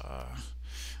 times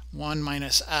 1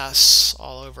 minus s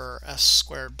all over s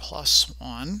squared plus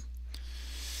 1.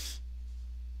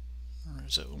 Or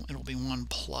is it'll be 1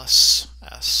 plus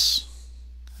s.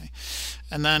 Okay.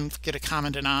 And then get a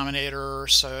common denominator,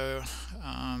 so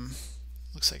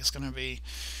looks like it's going to be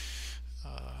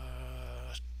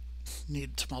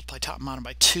need to multiply top and bottom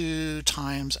by 2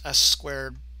 times s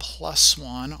squared plus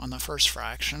 1 on the first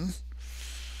fraction.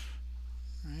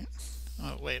 Right.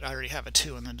 Oh, wait, I already have a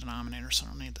 2 in the denominator, so I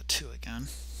don't need the 2 again.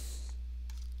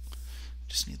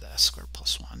 Just need the s squared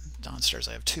plus 1. Downstairs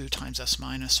I have 2 times s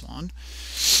minus 1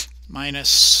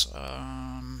 minus,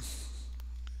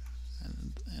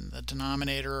 in the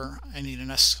denominator I need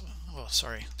an s, oh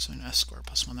sorry, so an s squared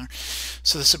plus 1 there.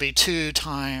 So this would be 2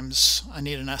 times, I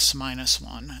need an s minus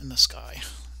 1 in this guy,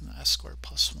 the s squared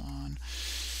plus 1.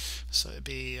 So it'd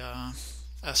be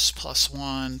s plus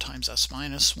 1 times s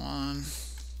minus 1,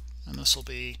 and this will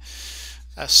be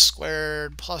s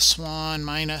squared plus 1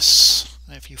 minus,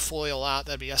 if you FOIL out,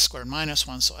 that'd be s squared minus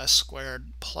 1, so s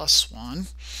squared plus 1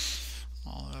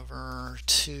 all over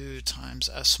 2 times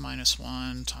s minus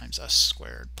 1 times s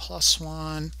squared plus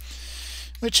 1,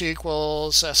 which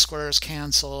equals s squares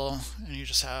cancel, and you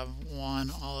just have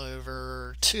 1 all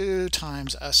over 2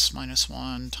 times s minus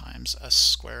 1 times s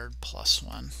squared plus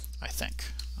 1, I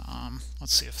think.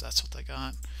 Let's see if that's what they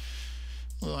got.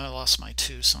 Well, I lost my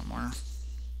 2 somewhere.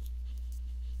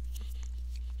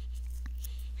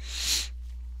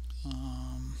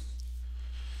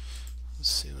 Let's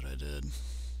see what I did.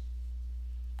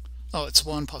 Oh, it's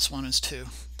 1 plus 1 is 2.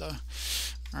 Duh.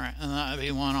 Alright, and that would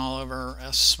be 1 all over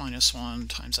s minus 1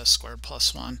 times s squared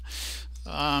plus 1.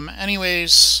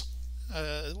 Anyways,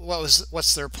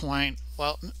 what's their point?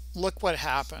 Well, look what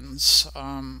happens.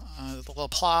 The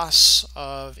Laplace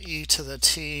of e to the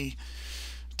t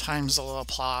times the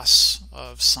Laplace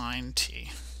of sine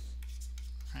t.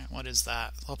 Right, what is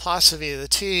that? Laplace of e to the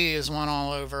t is 1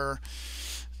 all over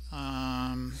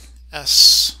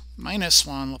s minus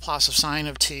 1. Laplace of sine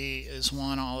of t is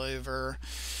 1 all over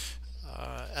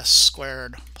s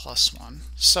squared plus 1.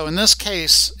 So in this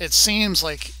case, it seems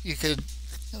like you could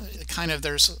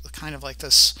there's kind of like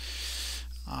this,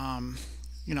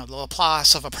 you know, the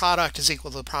Laplace of a product is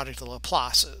equal to the product of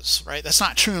Laplaces, right? That's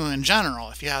not true in general.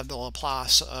 If you have the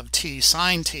Laplace of t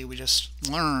sine t, we just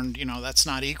learned, you know, that's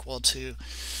not equal to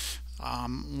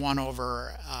 1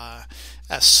 over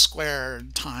s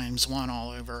squared times 1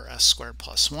 all over s squared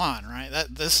plus 1, right?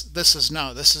 This is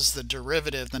the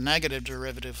derivative, the negative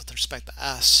derivative with respect to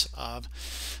s of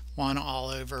 1 all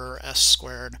over s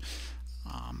squared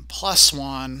plus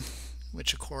 1,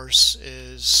 which of course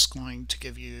is going to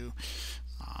give you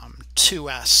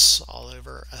 2s all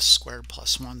over s squared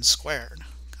plus 1 squared.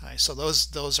 Okay, so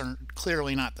those are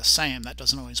clearly not the same. That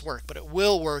doesn't always work, but it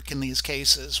will work in these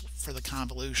cases for the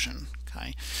convolution.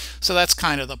 Okay, so that's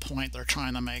kind of the point they're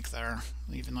trying to make there,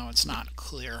 even though it's not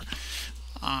clear.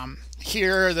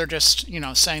 Here they're just, you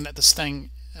know, saying that this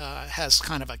thing has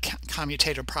kind of a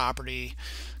commutative property.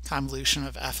 Convolution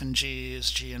of f and g is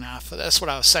g and f. That's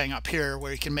what I was saying up here,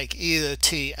 where you can make either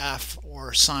t f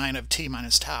or sine of t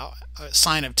minus tau,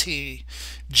 sine of t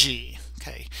g.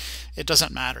 Okay, it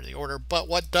doesn't matter the order, but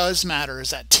what does matter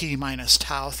is that t minus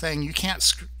tau thing. You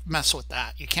can't mess with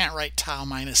that. You can't write tau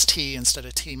minus t instead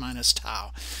of t minus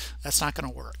tau. That's not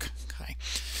going to work. Okay,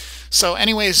 So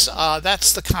anyways,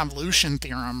 that's the convolution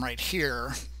theorem right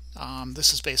here.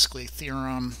 This is basically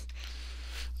theorem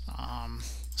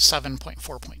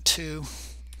 7.4.2.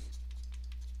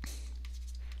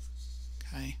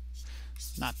 Okay,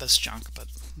 not this junk, but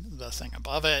the thing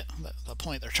above it, the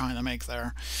point they're trying to make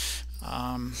there.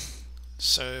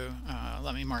 So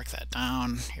let me mark that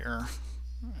down here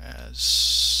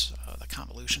as the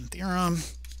convolution theorem.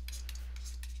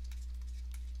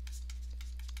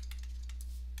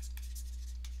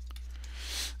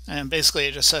 And basically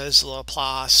it just says the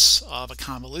Laplace of a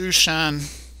convolution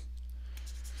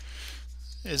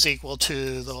is equal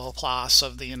to the Laplace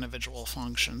of the individual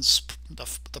functions,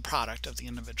 the product of the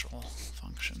individual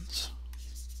functions.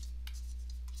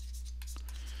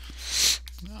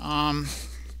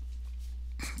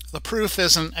 The proof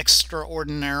isn't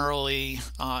extraordinarily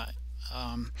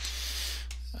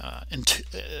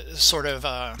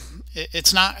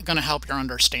it's not going to help your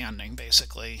understanding,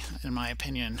 basically, in my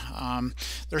opinion.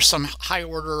 There's some high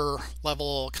order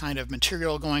level kind of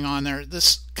material going on there.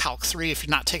 This Calc 3, if you're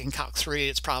not taking Calc 3,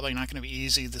 it's probably not going to be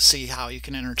easy to see how you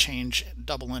can interchange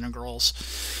double integrals.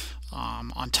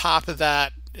 On top of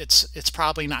that, it's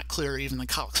probably not clear, even the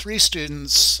Calc 3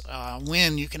 students,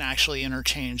 when you can actually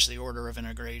interchange the order of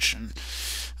integration.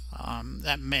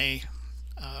 That may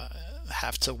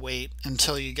have to wait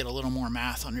until you get a little more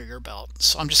math under your belt.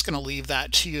 So I'm just going to leave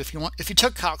that to you. If you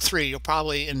took Calc 3, you'll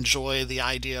probably enjoy the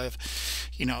idea of,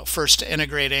 first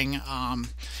integrating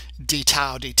d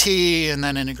tau dt and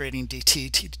then integrating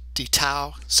dt d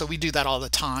tau. So we do that all the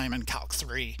time in Calc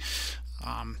 3.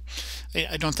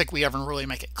 I don't think we ever really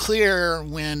make it clear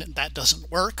when that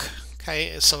doesn't work.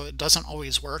 Okay, so it doesn't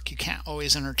always work. You can't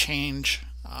always interchange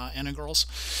integrals.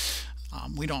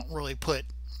 We don't really put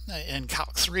in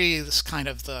Calc 3 this kind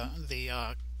of the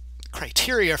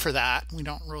criteria for that. We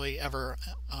don't really ever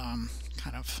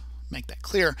kind of make that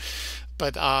clear,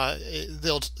 but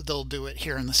they'll do it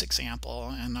here in this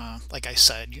example. And like I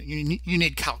said, you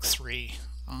need Calc 3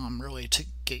 really to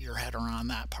get your head around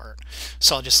that part.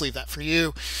 So I'll just leave that for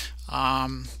you.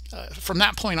 From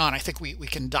that point on, I think we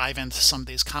can dive into some of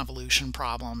these convolution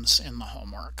problems in the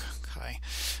homework. Okay.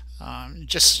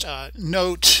 Just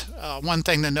note, one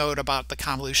thing to note about the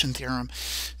convolution theorem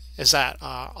is that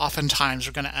oftentimes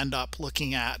we're going to end up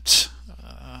looking at,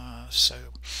 so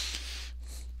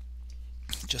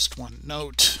just one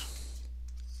note,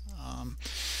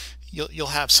 you'll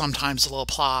have sometimes the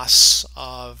Laplace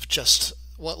of just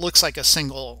what looks like a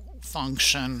single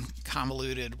function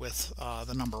convoluted with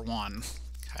the number 1.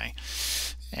 Okay.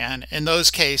 And in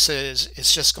those cases,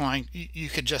 it's just going, you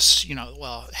could just,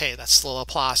 well, hey, that's the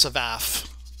Laplace of f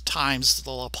times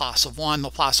the Laplace of 1. The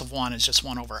Laplace of 1 is just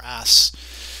 1 over s.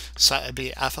 So it'd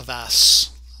be f of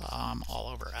s all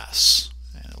over s.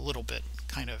 And a little bit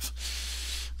kind of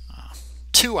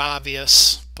too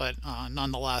obvious, but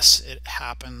nonetheless, it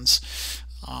happens.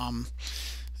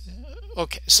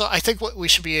 Okay, so I think what we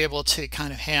should be able to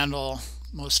kind of handle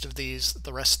most of the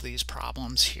rest of these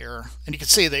problems here. And you can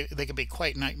see they can be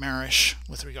quite nightmarish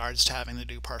with regards to having to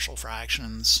do partial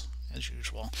fractions as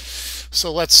usual. So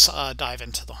let's dive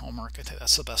into the homework. I think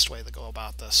that's the best way to go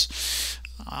about this.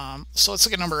 So let's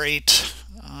look at number 8.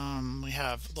 We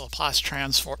have the Laplace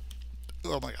transform,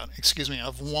 oh my god, excuse me,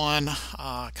 of 1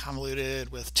 convoluted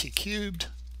with t cubed.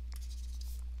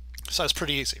 So it's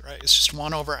pretty easy, right? It's just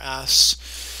 1 over s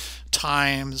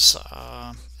times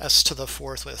s to the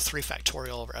 4th with 3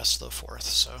 factorial over s to the 4th.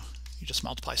 So you just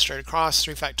multiply straight across,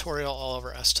 3 factorial all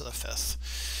over s to the 5th.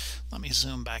 Let me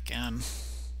zoom back in.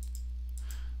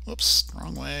 Whoops,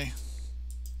 wrong way.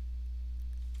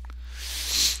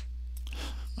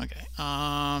 Okay,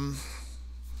 some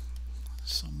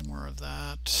more of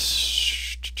that.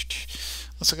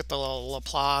 Let's look at the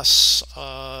Laplace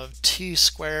of t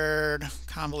squared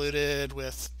convoluted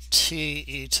with t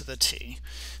e to the t.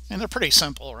 And they're pretty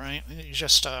simple, right? You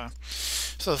just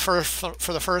so for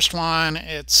the first one,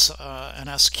 it's an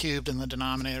s cubed in the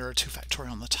denominator, 2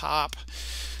 factorial on the top.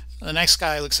 The next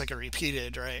guy looks like a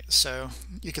repeated, right? So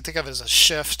you could think of it as a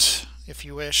shift, if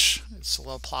you wish. It's the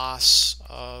Laplace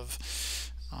of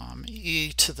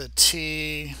e to the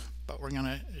t, but we're going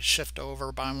to shift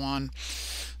over by 1.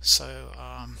 So,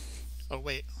 oh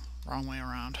wait, wrong way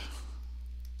around.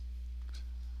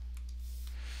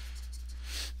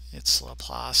 It's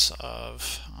Laplace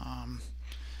of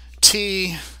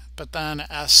t, but then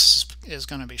s is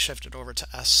going to be shifted over to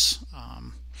s.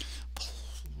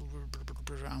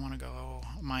 I want to go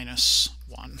minus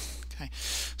 1. Okay,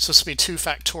 so this will be 2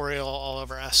 factorial all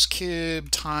over s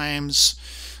cubed times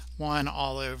 1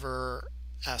 all over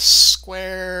s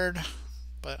squared,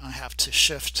 but I have to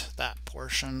shift that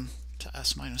portion to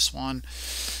s minus 1.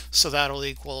 So that'll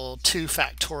equal 2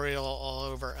 factorial all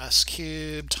over s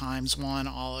cubed times 1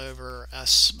 all over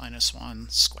s minus 1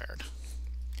 squared.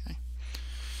 Okay.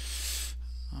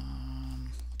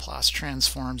 Laplace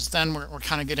transforms. Then we're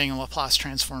kind of getting Laplace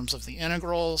transforms of the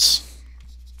integrals.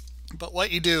 But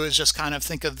what you do is just kind of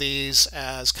think of these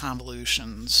as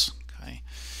convolutions. Okay.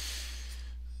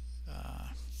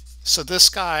 So this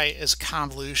guy is a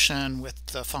convolution with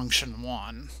the function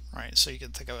 1, right? So you can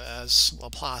think of it as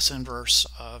Laplace inverse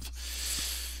of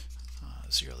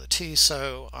 0 to t.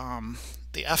 So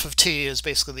the f of t is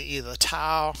basically the e to the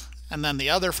tau, and then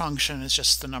the other function is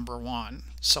just the number 1.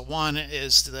 So 1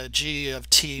 is the g of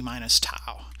t minus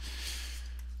tau.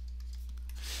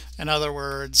 In other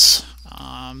words,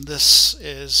 this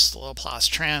is the Laplace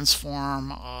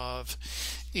transform of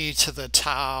e to the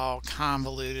tau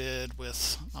convoluted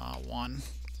with 1,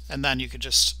 and then you could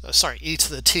just e to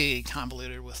the t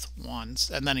convoluted with 1,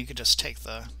 and then you could just take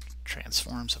the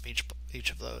transforms of each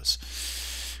of those.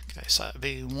 Okay, so that would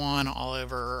be 1 all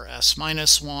over s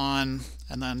minus 1,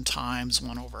 and then times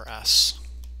 1 over s.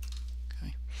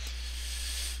 Okay.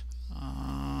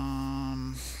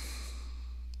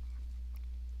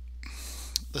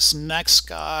 This next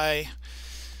guy,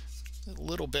 a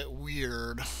little bit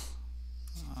weird.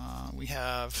 We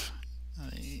have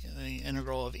the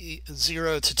integral of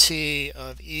 0 to t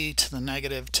of e to the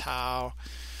negative tau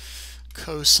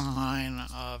cosine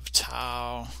of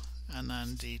tau and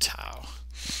then d tau.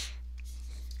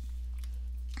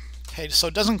 Okay, so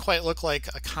it doesn't quite look like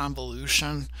a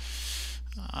convolution,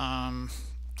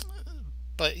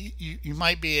 but you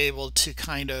might be able to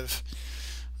kind of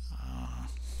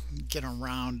get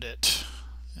around it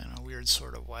in a weird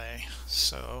sort of way.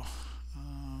 So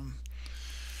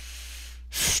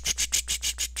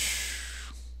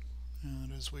yeah,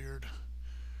 that is weird.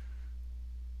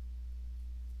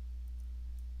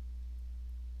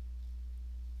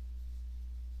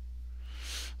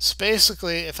 So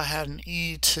basically, if I had an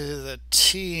e to the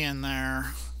t in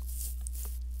there,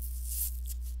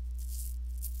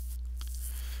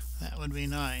 that would be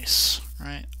nice,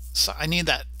 right? So I need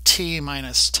that t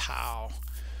minus tau.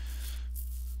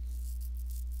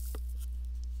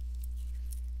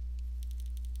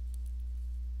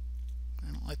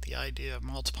 I don't like the idea of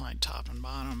multiplying top and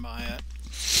bottom by it.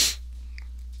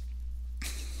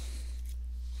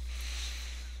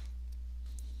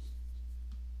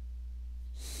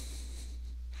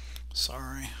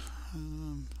 Sorry.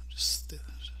 Just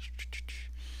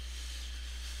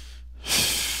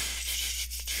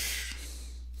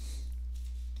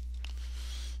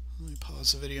let me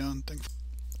pause the video and think.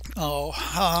 Oh,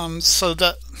 so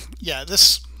that, yeah,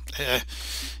 this,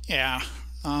 yeah,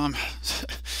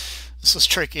 this is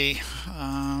tricky.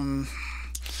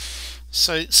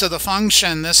 So the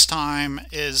function this time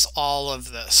is all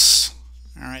of this.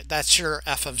 All right, that's your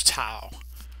f of tau.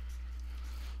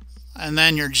 And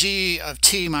then your g of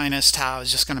t minus tau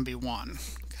is just going to be 1.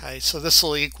 Okay, so this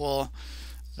will equal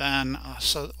then,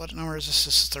 so what number is this?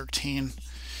 This is 13.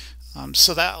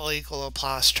 So that will equal a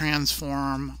Laplace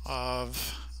transform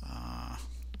of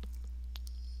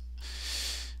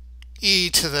e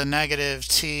to the negative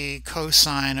t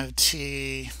cosine of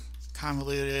t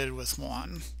convoluted with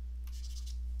 1.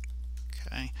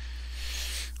 Okay,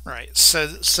 right.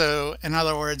 So in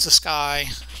other words, this guy,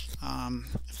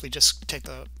 if we just take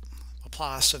the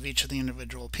Laplace of each of the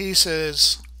individual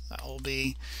pieces, that will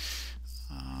be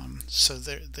so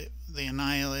the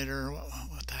annihilator.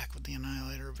 What the heck would the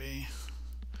annihilator be?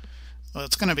 Well,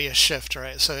 it's going to be a shift,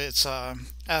 right? So it's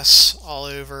s all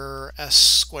over s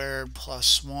squared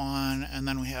plus 1, and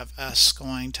then we have s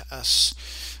going to s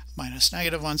minus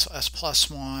negative 1, so s plus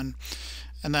 1,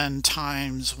 and then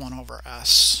times 1 over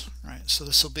s, right? So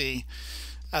this will be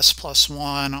s plus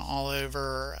 1 all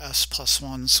over s plus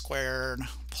 1 squared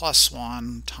plus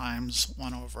 1 times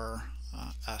 1 over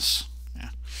s. Yeah,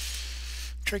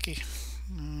 tricky.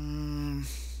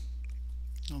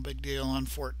 No big deal on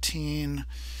 14.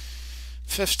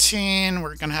 15,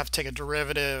 we're going to have to take a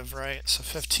derivative, right? So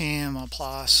 15,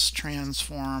 Laplace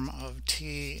transform of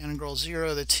t, integral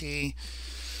 0 to t,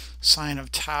 sine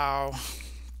of tau,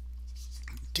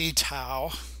 d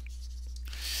tau.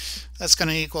 That's going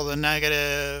to equal the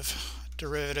negative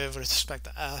derivative with respect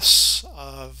to s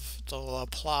of the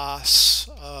Laplace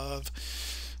of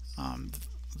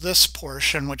this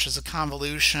portion, which is a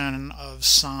convolution of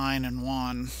sine and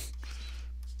 1.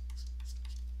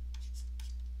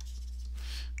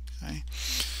 Okay,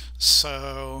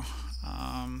 so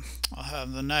I'll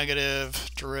have the negative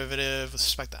derivative with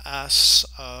respect to s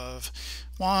of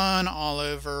 1 all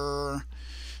over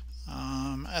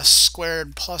s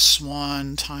squared plus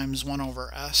 1 times 1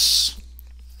 over s.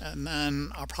 And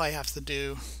then I'll probably have to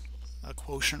do a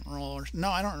quotient rule. No,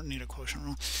 I don't need a quotient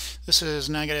rule. This is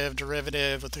negative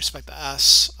derivative with respect to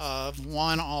s of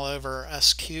 1 all over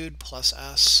s cubed plus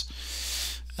s.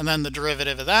 And then the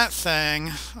derivative of that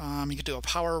thing, you could do a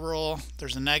power rule.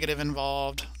 There's a negative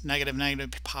involved, negative,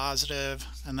 negative, positive,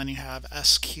 and then you have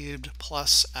s cubed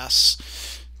plus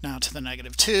s now to the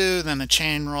negative 2, then the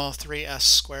chain rule, 3s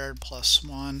squared plus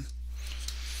 1.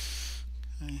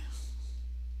 Okay.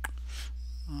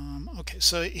 Okay,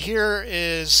 so here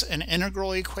is an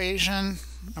integral equation,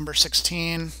 number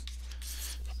 16.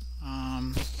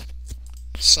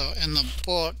 So in the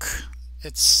book,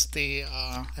 it's the,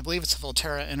 I believe it's the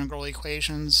Volterra integral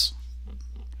equations.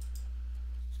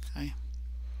 Okay.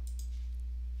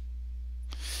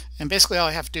 And basically all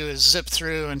I have to do is zip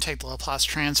through and take the Laplace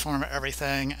transform of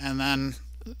everything and then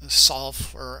solve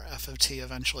for f of t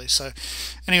eventually. So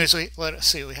anyways, let's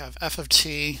see, we have f of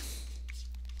t.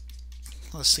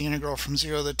 That's the integral from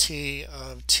 0 to t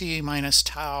of t minus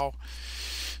tau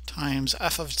times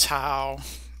f of tau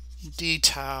d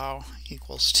tau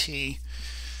equals t.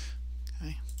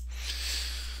 Okay.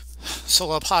 So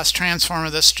Laplace transform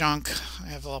of this junk, I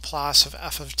have the Laplace of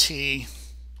f of t.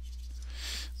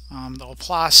 The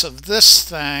Laplace of this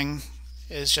thing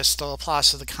is just the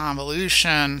Laplace of the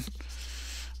convolution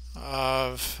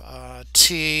of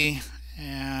t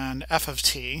and f of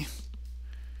t.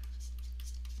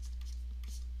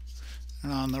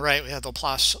 And on the right, we have the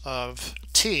Laplace of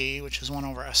t, which is 1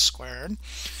 over s squared.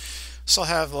 So I'll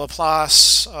have the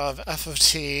Laplace of f of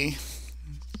t,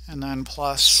 and then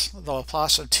plus the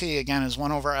Laplace of t, again, is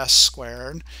 1 over s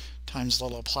squared times the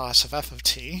Laplace of f of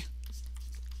t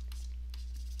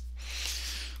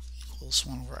equals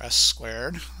 1 over s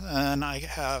squared. And I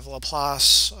have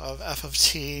Laplace of f of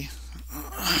t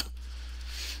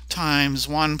times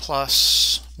 1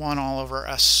 plus 1 all over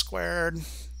s squared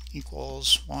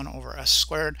equals 1 over s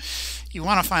squared. You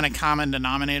want to find a common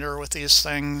denominator with these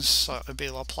things, so it would be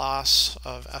Laplace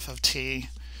of f of t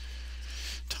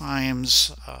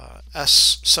times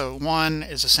s, so 1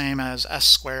 is the same as s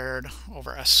squared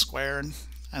over s squared,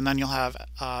 and then you'll have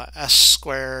s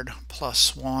squared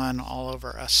plus 1 all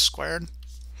over s squared.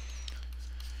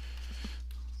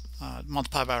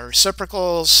 Multiply by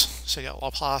reciprocals, so you get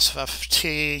Laplace of f of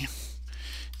t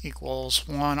equals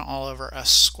 1 all over s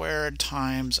squared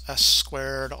times s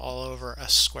squared all over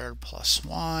s squared plus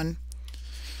 1.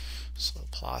 So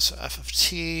Laplace of f of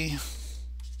t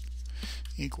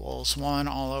equals 1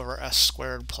 all over s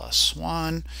squared plus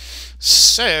 1.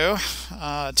 So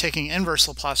taking inverse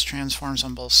Laplace transforms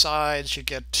on both sides, you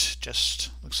get just,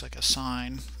 looks like a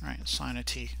sine, right? Sine of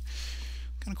t.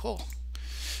 Kind of cool.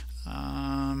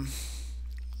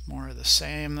 More of the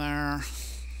same there.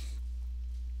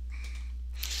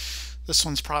 This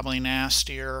one's probably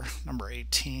nastier, number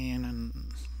 18, and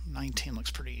 19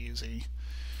 looks pretty easy.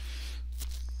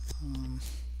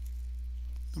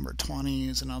 Number 20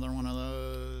 is another one of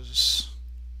those.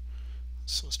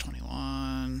 So it's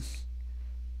 21.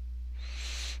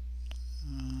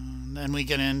 Then we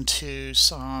get into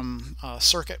some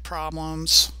circuit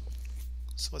problems.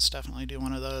 So let's definitely do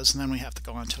one of those, and then we have to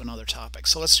go on to another topic.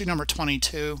 So let's do number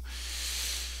 22.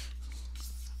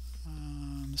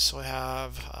 So we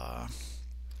have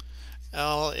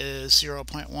L is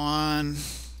 0.1,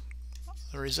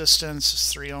 the resistance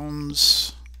is 3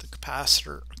 ohms, the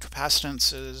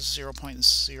capacitance is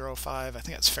 0.05, I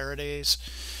think that's Faraday's.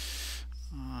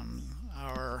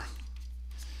 Our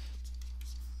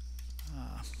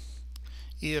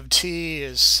E of t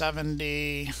is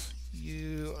 70,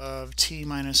 U of t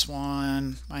minus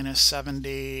 1 minus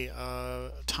 70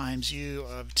 times U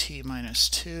of t minus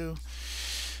 2.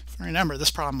 Remember, this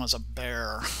problem was a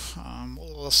bear.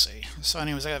 We'll see. So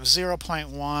anyways, I have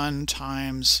 0.1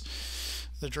 times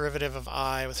the derivative of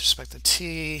I with respect to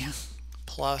t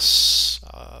plus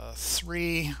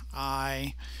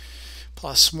 3i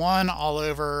plus 1 all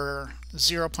over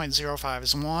 0.05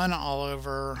 is 1 all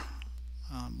over,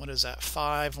 what is that,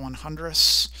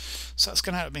 5/100ths. So that's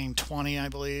going to end up being 20, I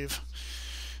believe.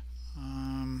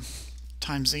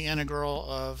 Times the integral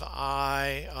of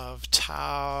I of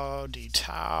tau d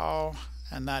tau,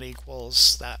 and that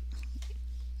equals that,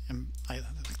 I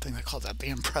think I call that the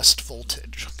impressed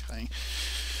voltage. Okay.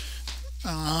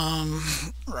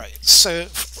 Right, so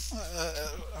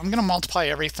I'm going to multiply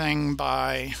everything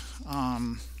by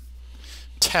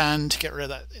 10 to get rid of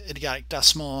that idiotic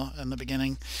decimal in the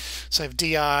beginning. So I have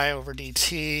di over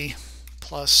dt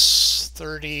plus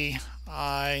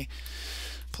 30i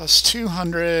plus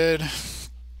 200,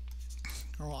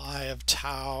 or I of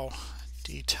tau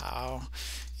d tau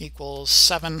equals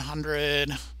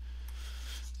 700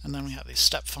 And then we have these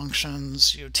step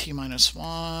functions, u of t minus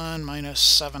 1 minus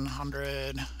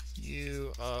 700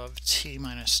 u of t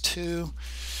minus 2.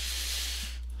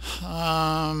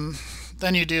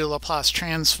 Then you do Laplace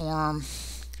transform.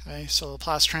 Okay, so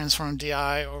Laplace transform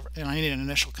di over, and I need an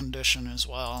initial condition as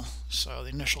well. So the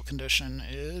initial condition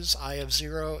is I of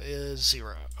 0 is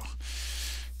 0.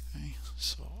 Okay,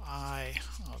 so I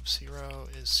of 0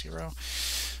 is 0.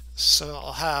 So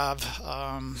I'll have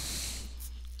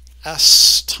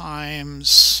s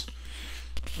times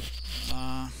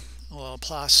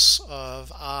Laplace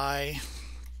of I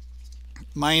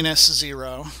minus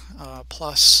 0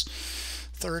 plus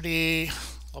 30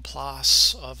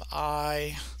 Laplace of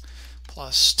I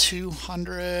plus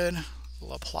 200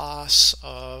 Laplace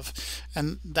of,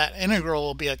 and that integral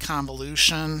will be a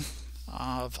convolution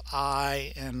of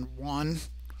I and 1.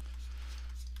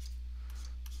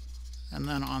 And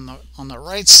then on the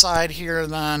right side here,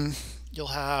 then you'll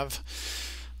have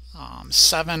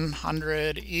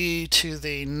 700 e to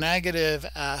the negative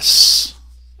s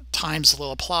times the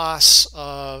Laplace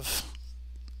of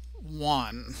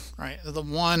 1, right? The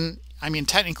 1, I mean,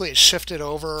 technically it's shifted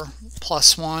over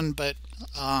plus 1, but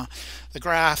the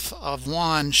graph of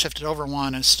 1 shifted over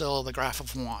 1 is still the graph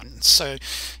of 1. So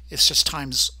it's just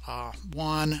times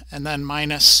 1 and then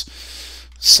minus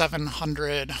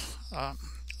 700.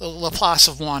 The Laplace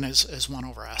of 1 is 1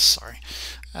 over s, sorry.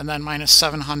 And then minus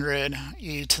 700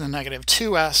 e to the negative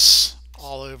 2s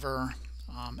all over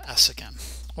s again.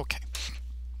 Okay.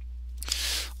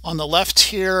 On the left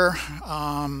here,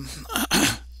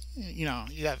 you know,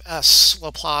 you have s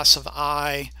Laplace of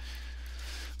I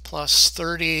plus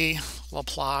 30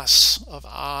 Laplace of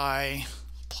I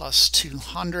plus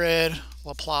 200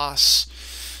 Laplace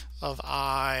of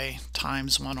I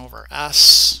times 1 over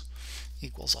s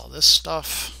equals all this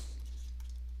stuff.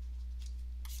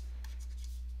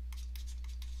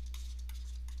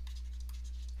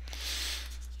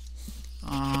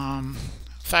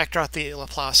 Factor out the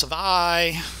Laplace of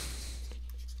I,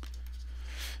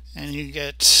 and you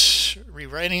get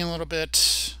rewriting a little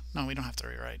bit. No, we don't have to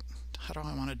rewrite. How do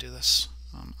I want to do this?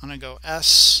 I'm going to go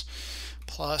s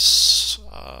plus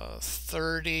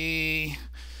 30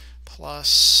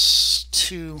 plus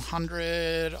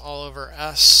 200 all over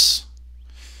s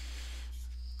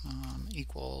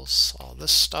equals all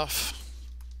this stuff.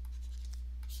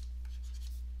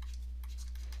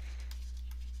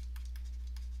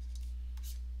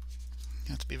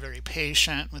 You have to be very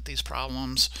patient with these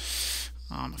problems.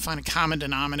 Find a common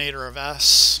denominator of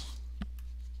s,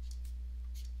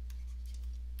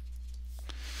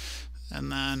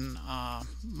 and then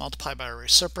multiply by a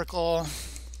reciprocal.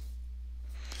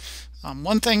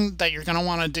 One thing that you're going to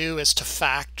want to do is to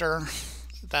factor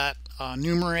that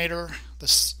numerator,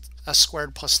 this s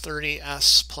squared plus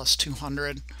 30s plus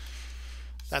 200.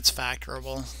 That's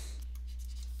factorable.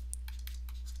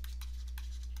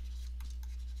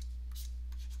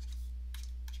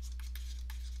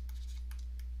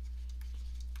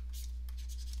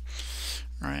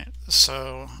 Right,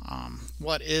 so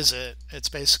what is it? It's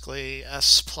basically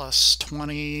s plus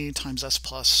 20 times s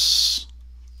plus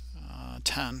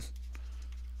 10.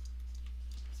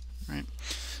 Right,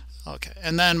 okay,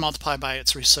 and then multiply by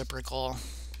its reciprocal.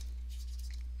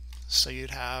 So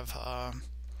you'd have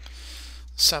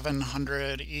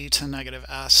 700 e to negative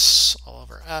s all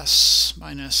over s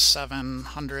minus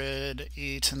 700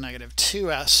 e to negative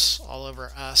 2s all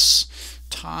over s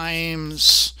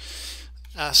times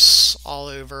s all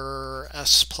over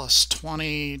s plus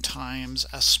 20 times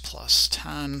s plus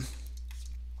 10.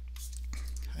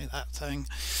 Okay, that thing.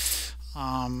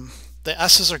 The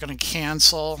s's are going to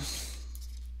cancel,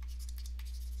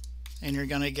 and you're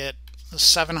going to get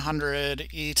 700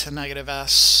 e to negative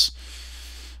s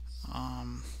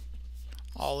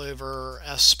all over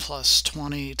s plus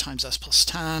 20 times s plus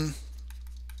 10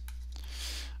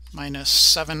 minus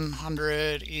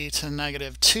 700 e to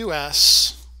negative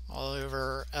 2s all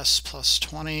over s plus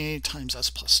 20 times s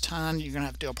plus 10. You're going to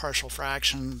have to do a partial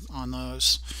fraction on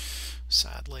those,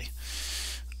 sadly.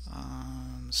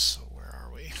 So where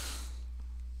are we?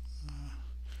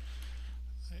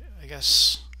 I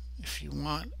guess if you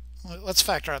want, let's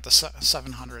factor out the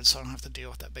 700 so I don't have to deal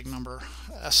with that big number.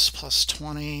 S plus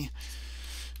 20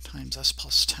 times s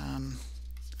plus 10.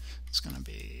 It's going to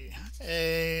be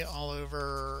a all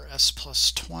over s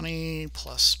plus 20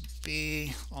 plus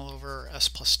b all over s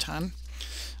plus 10.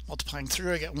 Multiplying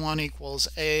through, I get 1 equals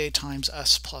a times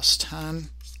s plus 10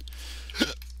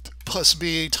 plus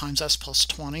b times s plus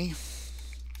 20.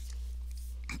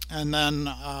 And then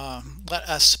let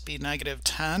s be negative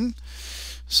 10.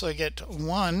 So I get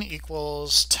 1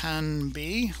 equals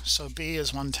 10b, so b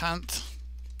is 1/10.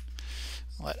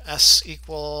 let s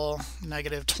equal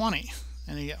negative 20.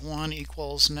 And you get 1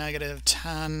 equals negative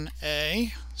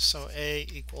 10a, so a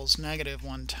equals negative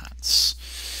 1/10.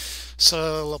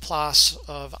 So Laplace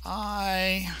of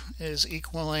I is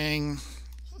equaling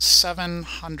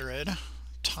 700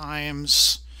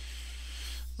 times,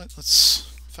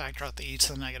 let's factor out the e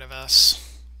to the negative s.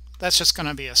 That's just going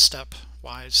to be a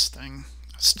stepwise thing,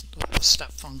 a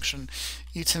step function.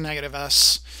 E to the negative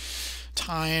s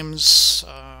times,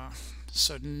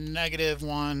 so negative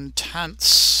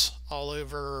 1/10 all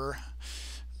over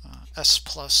s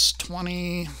plus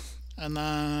 20, and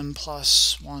then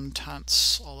plus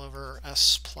 1/10 all over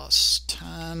s plus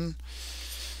 10,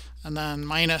 and then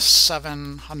minus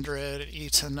 700 e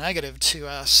to the negative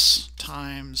 2s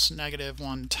times negative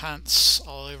 1/10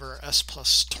 all over s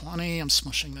plus 20. I'm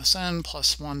smushing this in,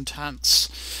 plus 1/10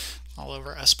 all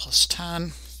over s plus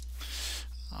 10.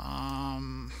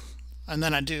 And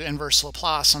then I do inverse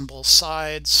Laplace on both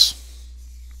sides.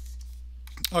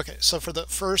 Okay, so for the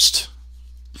first,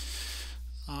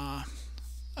 I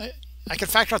could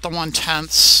factor out the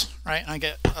 1/10, right, and I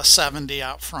get a 70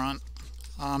 out front.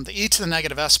 The e to the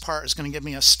negative s part is going to give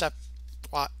me a step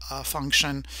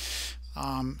function,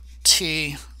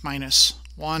 t minus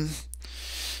 1.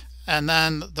 And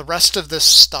then the rest of this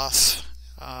stuff,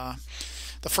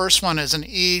 the first one is an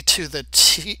e to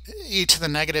the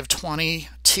negative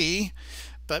 20t,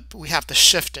 but we have to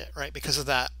shift it, right, because of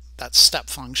that step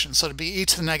function. So it'd be e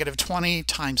to the negative 20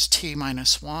 times t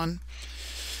minus 1.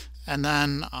 And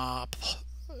then,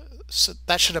 so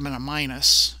that should have been a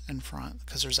minus in front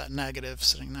because there's that negative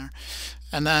sitting there.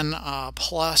 And then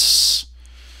plus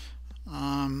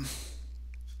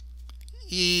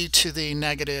e to the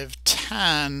negative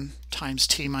 10 times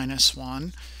t minus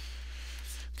 1.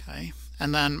 Okay.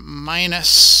 And then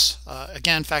minus,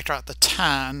 again, factor out the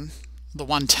 10, the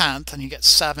 1/10, and you get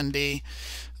 70.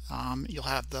 You'll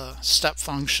have the step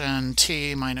function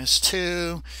t minus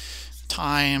 2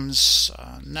 times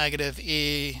negative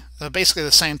e, basically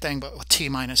the same thing but with t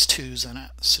minus 2's in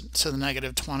it. So the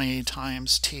negative 20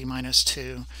 times t minus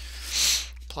 2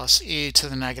 plus e to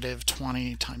the negative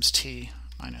 20 times t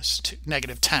minus 2,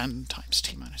 negative 10 times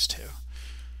t minus 2.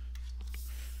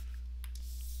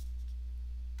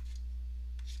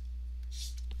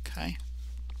 Okay.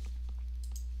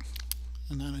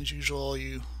 And then as usual,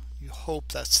 you hope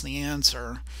that's the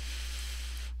answer.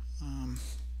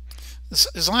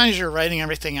 As long as you're writing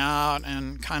everything out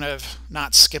and kind of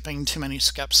not skipping too many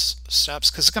steps,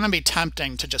 because it's going to be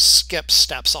tempting to just skip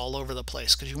steps all over the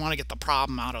place because you want to get the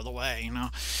problem out of the way, you know.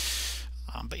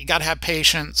 But you got to have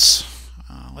patience.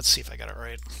 Let's see if I got it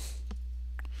right.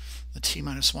 The t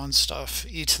minus 1 stuff,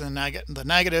 e to the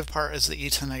negative part is the e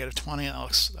to the negative 20. That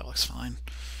looks fine.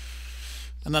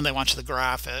 And then they want you to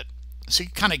graph it. So you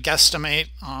kind of guesstimate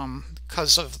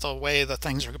because of the way the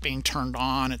things are being turned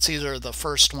on. It's either the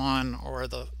first one or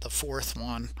the fourth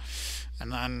one.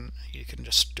 And then you can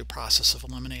just do process of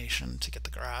elimination to get the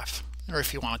graph. Or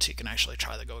if you want to, you can actually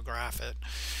try to go graph it.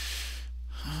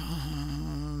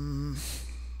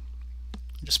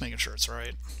 Just making sure it's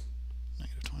right.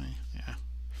 Negative 20, yeah.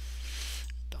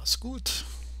 Das gut.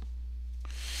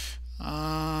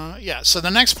 Yeah, so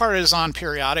the next part is on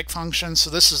periodic functions. So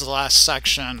this is the last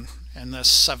section in this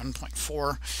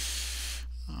 7.4.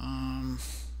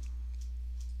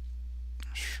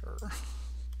 Sure.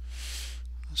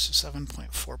 This is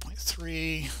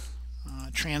 7.4.3,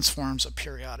 transforms of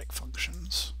periodic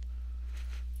functions.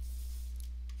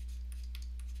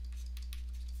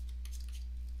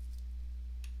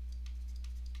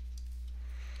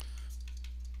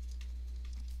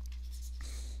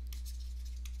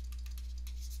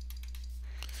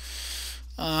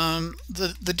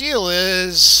 The deal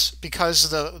is, because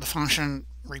the function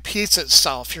repeats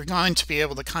itself, you're going to be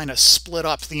able to kind of split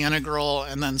up the integral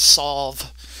and then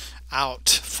solve out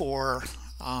for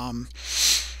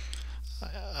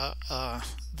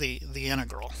the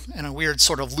integral in a weird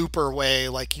sort of looper way,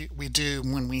 like we do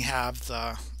when we have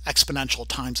the exponential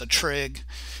times a trig,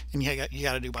 and you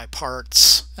got to do by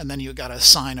parts, and then you got to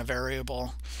assign a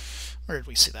variable. Where did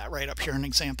we see that? Right up here in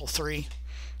example 3.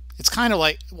 It's kind of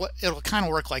like it'll kind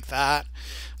of work like that,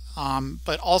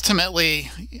 but ultimately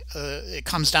it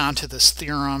comes down to this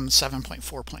theorem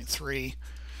 7.4.3.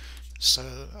 So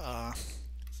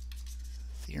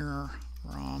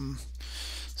theorem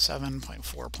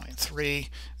 7.4.3,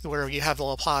 where you have the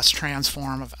Laplace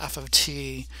transform of f of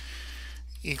t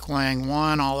equaling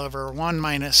 1 all over 1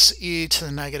 minus e to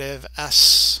the negative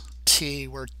st,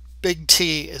 where big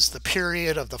T is the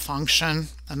period of the function,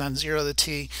 and then 0 to the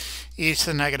t, e to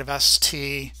the negative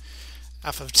st,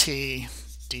 f of t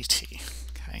dt.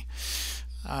 Okay.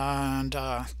 And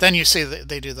then you see that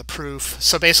they do the proof.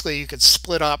 So basically you could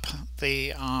split up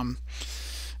the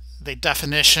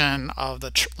definition of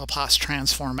the Laplace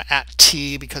transform at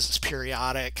t because it's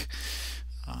periodic.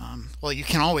 Well, you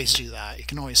can always do that. You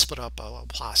can always split up a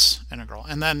Laplace integral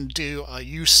and then do a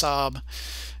u sub,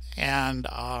 and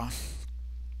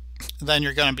then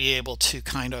you're going to be able to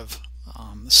kind of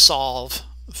solve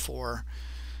for.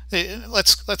 I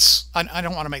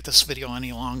don't want to make this video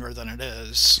any longer than it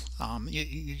is.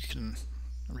 You can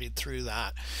read through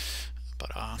that,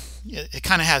 but it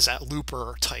kind of has that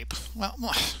looper type. Well,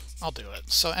 I'll do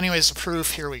it. So anyways, the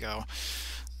proof, here we go.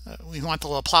 We want the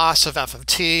Laplace of f of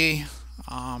t.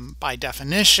 By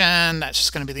definition, that's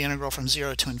just going to be the integral from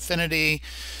 0 to infinity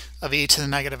of e to the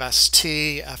negative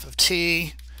st f of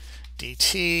t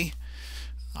dt.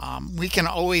 We can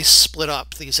always split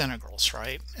up these integrals,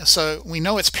 right? So we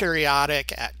know it's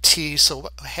periodic at t, so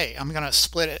hey, I'm going to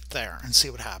split it there and see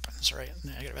what happens, right?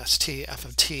 Negative st f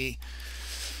of t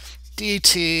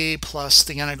dt plus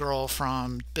the integral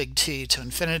from big T to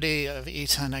infinity of e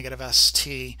to the negative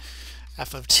st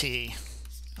f of t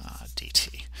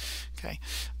dt. Okay,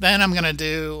 then I'm going to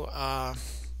do a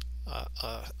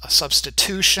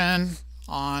substitution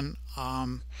on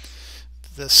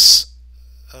this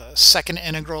second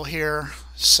integral here.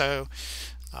 So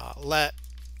let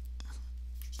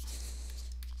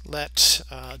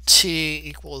t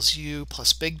equals u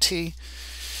plus big T.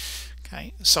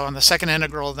 Okay, so on the second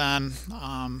integral then,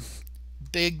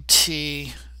 big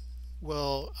T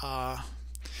will,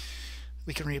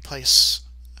 we can replace,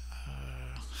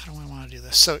 how do I want to do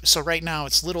this? So right now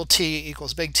it's little t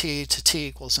equals big T to t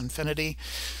equals infinity.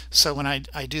 So when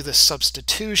I do this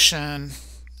substitution,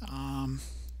 how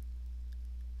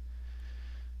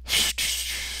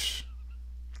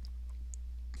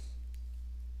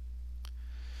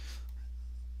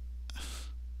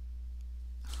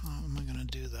am I going to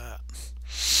do that?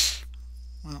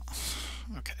 Well,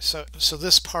 okay, so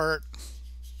this part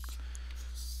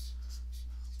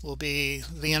will be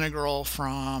the integral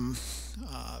from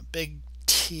big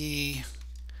T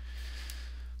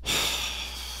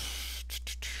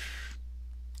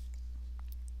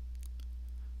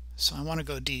so I want to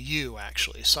go du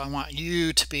actually. So I want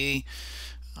u to be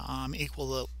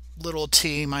equal to little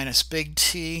t minus big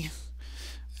T,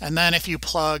 and then if you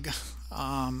plug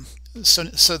so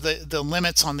the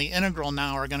limits on the integral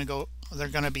now are going to go, they're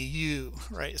going to be u,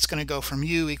 right? It's going to go from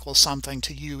u equals something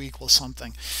to u equals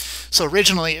something. So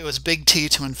originally it was big T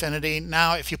to infinity.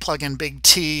 Now if you plug in big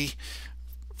T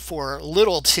for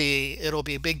little t, it'll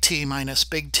be big T minus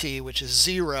big T, which is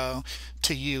 0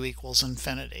 to u equals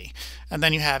infinity. And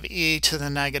then you have e to the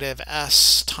negative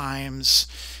s times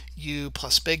u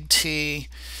plus big T,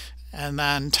 and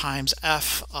then times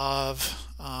f of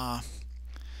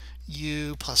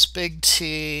u plus big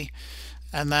T,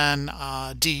 and then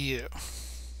du.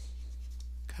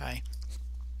 Okay.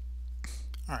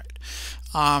 All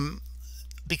right.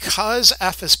 Because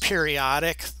f is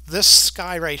periodic, this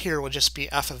guy right here will just be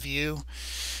f of u.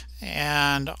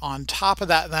 And on top of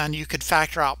that, then you could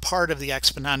factor out part of the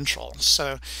exponential.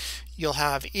 So you'll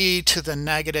have e to the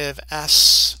negative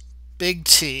s big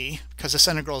T, because this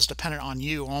integral is dependent on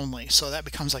u only, so that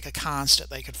becomes like a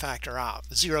constant they could factor out.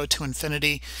 0 to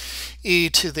infinity, e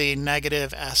to the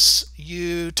negative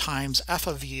su times f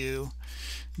of u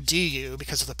du,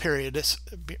 because of the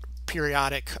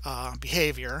periodic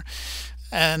behavior.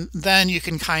 And then you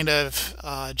can kind of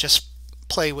just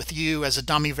play with u as a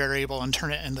dummy variable and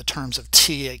turn it in the terms of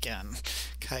t again.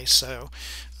 Okay, so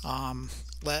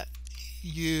let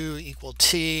u equal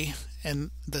t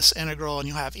in this integral, and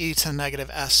you'll have e to the negative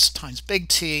s times big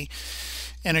T,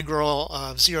 integral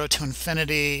of 0 to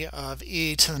infinity of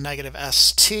e to the negative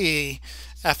st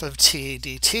f of t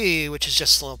dt, which is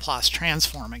just the Laplace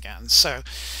transform again. So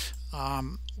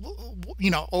you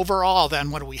know, overall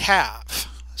then what do we have?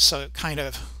 So kind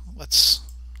of, let's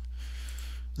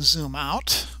zoom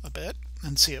out a bit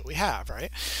and see what we have, right?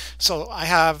 So I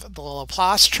have the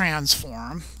Laplace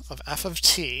transform of f of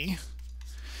t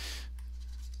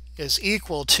is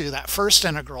equal to that first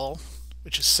integral,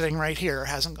 which is sitting right here,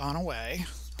 hasn't gone away.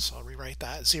 So I'll rewrite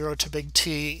that, 0 to big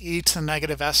T, e to the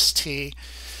negative st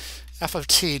f of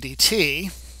t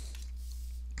dt,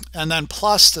 and then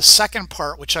plus the second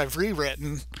part, which I've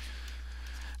rewritten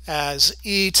as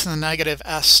e to the negative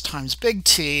s times big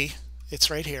T.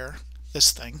 It's right here,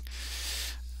 this thing.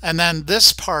 And then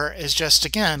this part is just,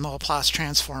 again, the Laplace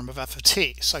transform of f of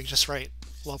t. So I just write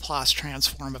Laplace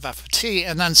transform of f of t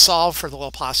and then solve for the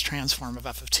Laplace transform of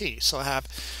f of t. So I have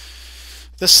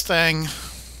this thing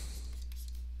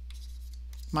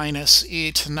minus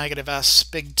e to the negative s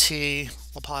big T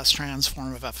Laplace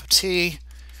transform of f of t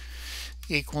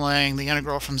equaling the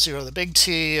integral from 0 to the big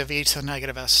T of e to the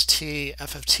negative st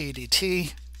f of t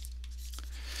dt.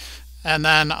 And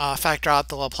then factor out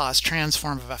the Laplace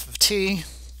transform of f of t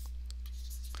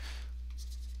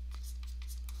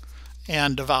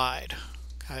and divide.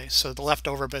 Okay, so the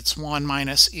leftover bit's 1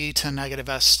 minus e to negative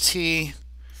st,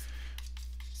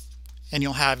 and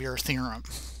you'll have your theorem.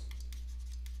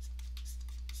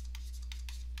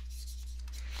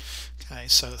 Okay,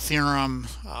 so theorem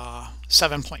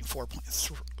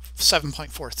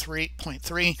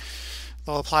 7.43,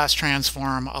 the Laplace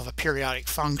transform of a periodic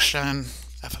function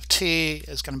f of t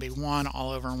is going to be 1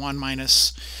 all over 1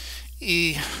 minus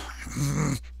e.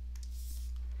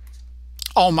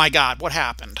 Oh my God, what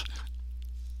happened?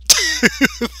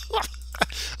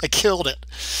 I killed it.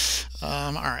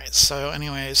 All right, so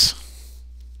anyways,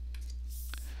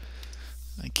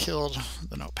 I killed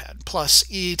the notepad. Plus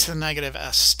e to the negative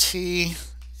st,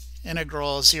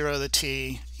 integral 0 to the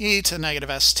t, e to the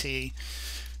negative st,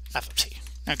 f of t.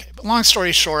 Okay, but long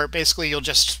story short, basically you'll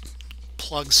just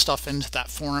plug stuff into that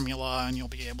formula and you'll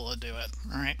be able to do it.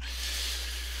 All right.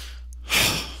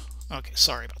 Okay,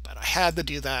 sorry about that. I had to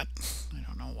do that. I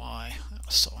don't know why. That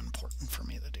was so important for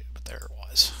me to do, but there it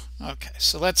was. Okay,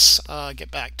 so let's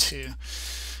get back to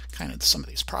kind of some of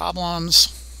these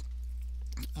problems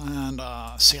and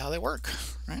see how they work,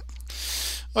 right?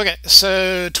 Okay,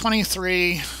 so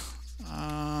 23,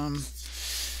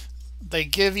 they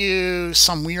give you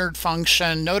some weird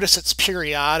function. Notice it's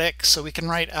periodic, so we can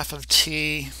write f of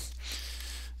t.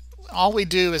 All we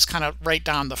do is kind of write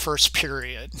down the first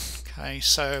period. Okay,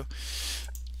 so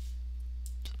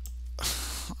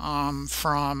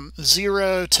from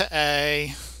 0 to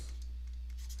a,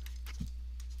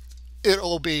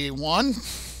 it'll be 1,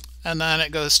 and then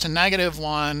it goes to negative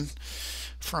 1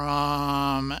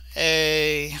 from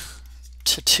a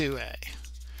to 2a.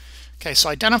 Okay, so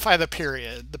identify the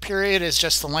period. The period is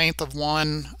just the length of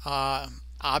one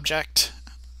object,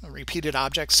 a repeated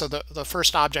object. So the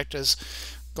first object is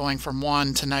going from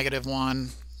 1 to negative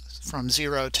 1, from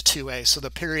 0 to 2a. So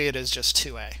the period is just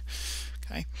 2a.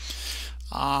 Okay.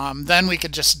 Then we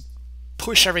could just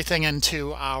push everything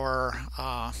into our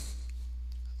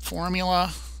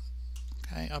formula.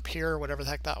 Okay, up here, whatever the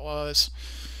heck that was.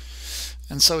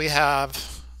 And so we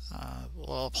have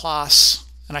Laplace.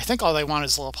 And I think all they want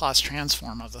is the Laplace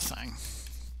transform of the thing.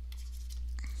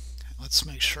 Okay, let's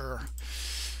make sure.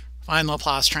 Find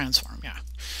Laplace transform, yeah.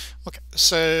 Okay,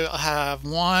 so I have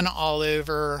 1 all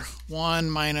over 1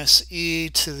 minus e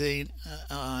to the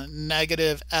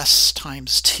negative s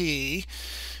times t,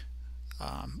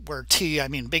 where t, I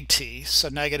mean big T, so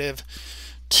negative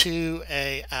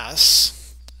 2as,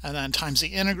 and then times the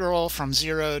integral from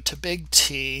 0 to big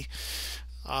T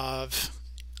of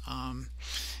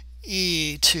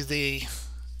e to the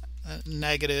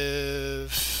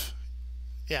negative,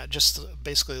 yeah, just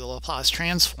basically the Laplace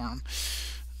transform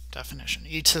definition,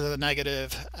 e to the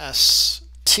negative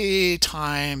st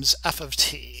times f of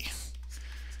t,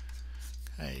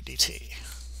 okay, dt.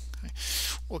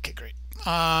 Okay, great.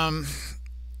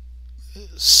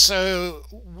 So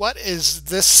what is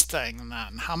this thing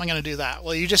then? How am I going to do that?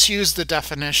 Well, you just use the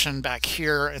definition back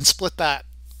here and split that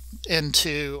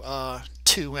into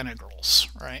two integrals,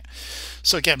 right?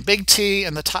 So again, big T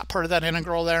in the top part of that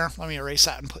integral there, let me erase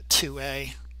that and put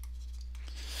 2a.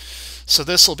 So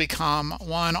this will become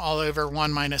 1 all over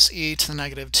 1 minus e to the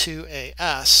negative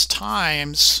 2as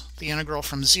times the integral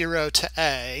from 0 to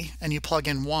a, and you plug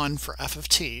in 1 for f of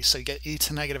t, so you get e to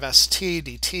the negative st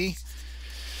dt.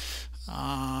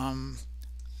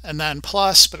 And then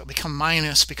plus, but it'll become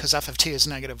minus because f of t is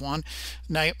negative 1,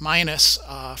 minus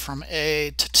from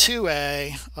a to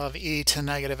 2a of e to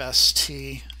negative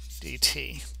st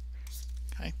dt.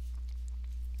 Okay,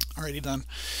 already done.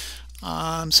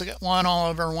 So get 1 all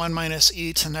over 1 minus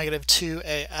e to negative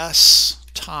 2as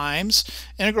times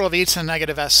integral of e to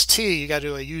negative st. You got to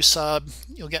do a u sub.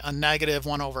 You'll get a negative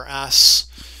 1 over s.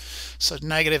 So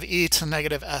negative e to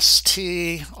negative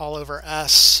st all over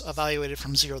s evaluated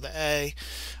from 0 to a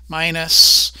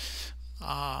minus,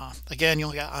 again,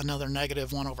 you'll get another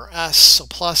negative 1 over s. So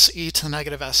plus e to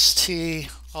negative st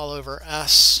all over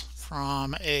s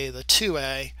from a to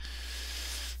 2a.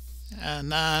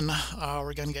 And then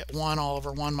we're going to get 1 all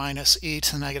over 1 minus e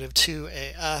to negative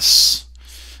 2as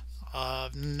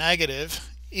of negative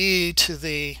e to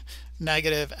the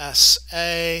negative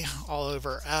sa all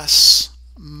over s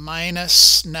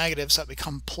minus negatives that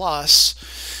become plus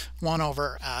 1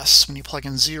 over s when you plug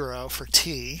in 0 for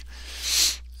t,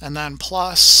 and then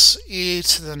plus e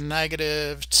to the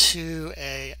negative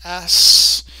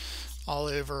 2as all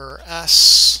over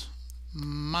s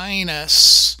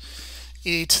minus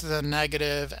e to the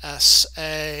negative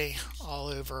sa all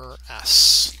over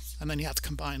s. And then you have to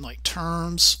combine like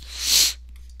terms.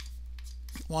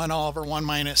 1 all over 1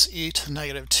 minus e to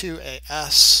negative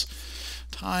 2as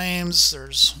times,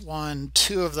 there's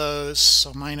 2 of those,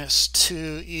 so minus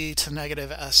 2e to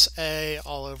negative sa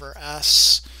all over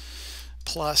s,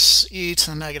 plus e to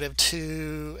the negative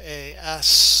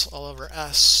 2as all over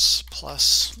s,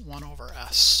 plus 1 over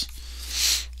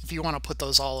s. If you want to put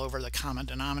those all over the common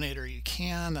denominator, you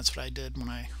can. That's what I did when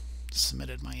I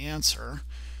submitted my answer.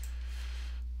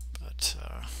 But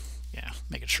yeah,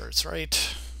 making sure it's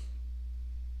right.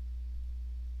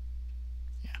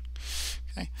 Yeah.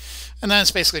 Okay. And then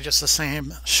it's basically just the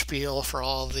same spiel for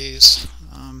all of these.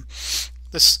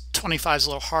 This 25 is a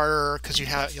little harder because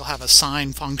you'll have a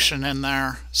sine function in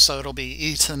there, so it'll be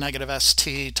e to the negative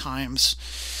st times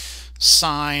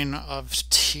sine of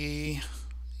t.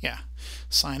 Yeah,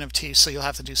 sine of t. So you'll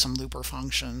have to do some looper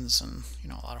functions, and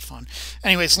a lot of fun.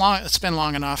 Anyways, it's been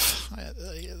long enough.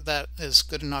 That is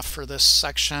good enough for this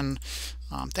section.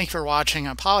 Thank you for watching.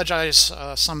 I apologize.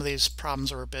 Some of these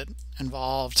problems are a bit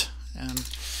involved, and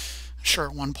I'm sure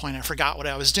at one point I forgot what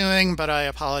I was doing, but I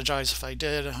apologize if I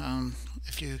did.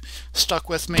 If you stuck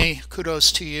with me,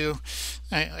 kudos to you.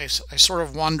 I sort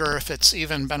of wonder if it's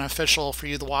even beneficial for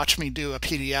you to watch me do a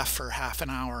PDF for half an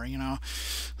hour,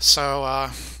 So,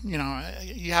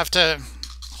 you have to,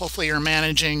 hopefully you're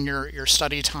managing your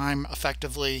study time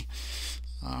effectively.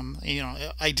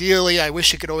 Ideally, I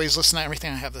wish you could always listen to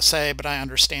everything I have to say, but I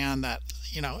understand that,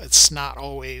 it's not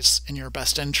always in your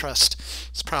best interest.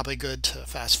 It's probably good to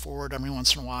fast forward every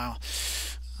once in a while.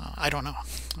 I don't know.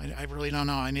 I really don't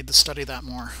know. I need to study that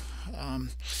more.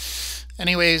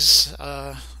 Anyways,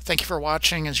 thank you for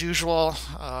watching as usual,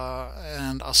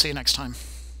 and I'll see you next time.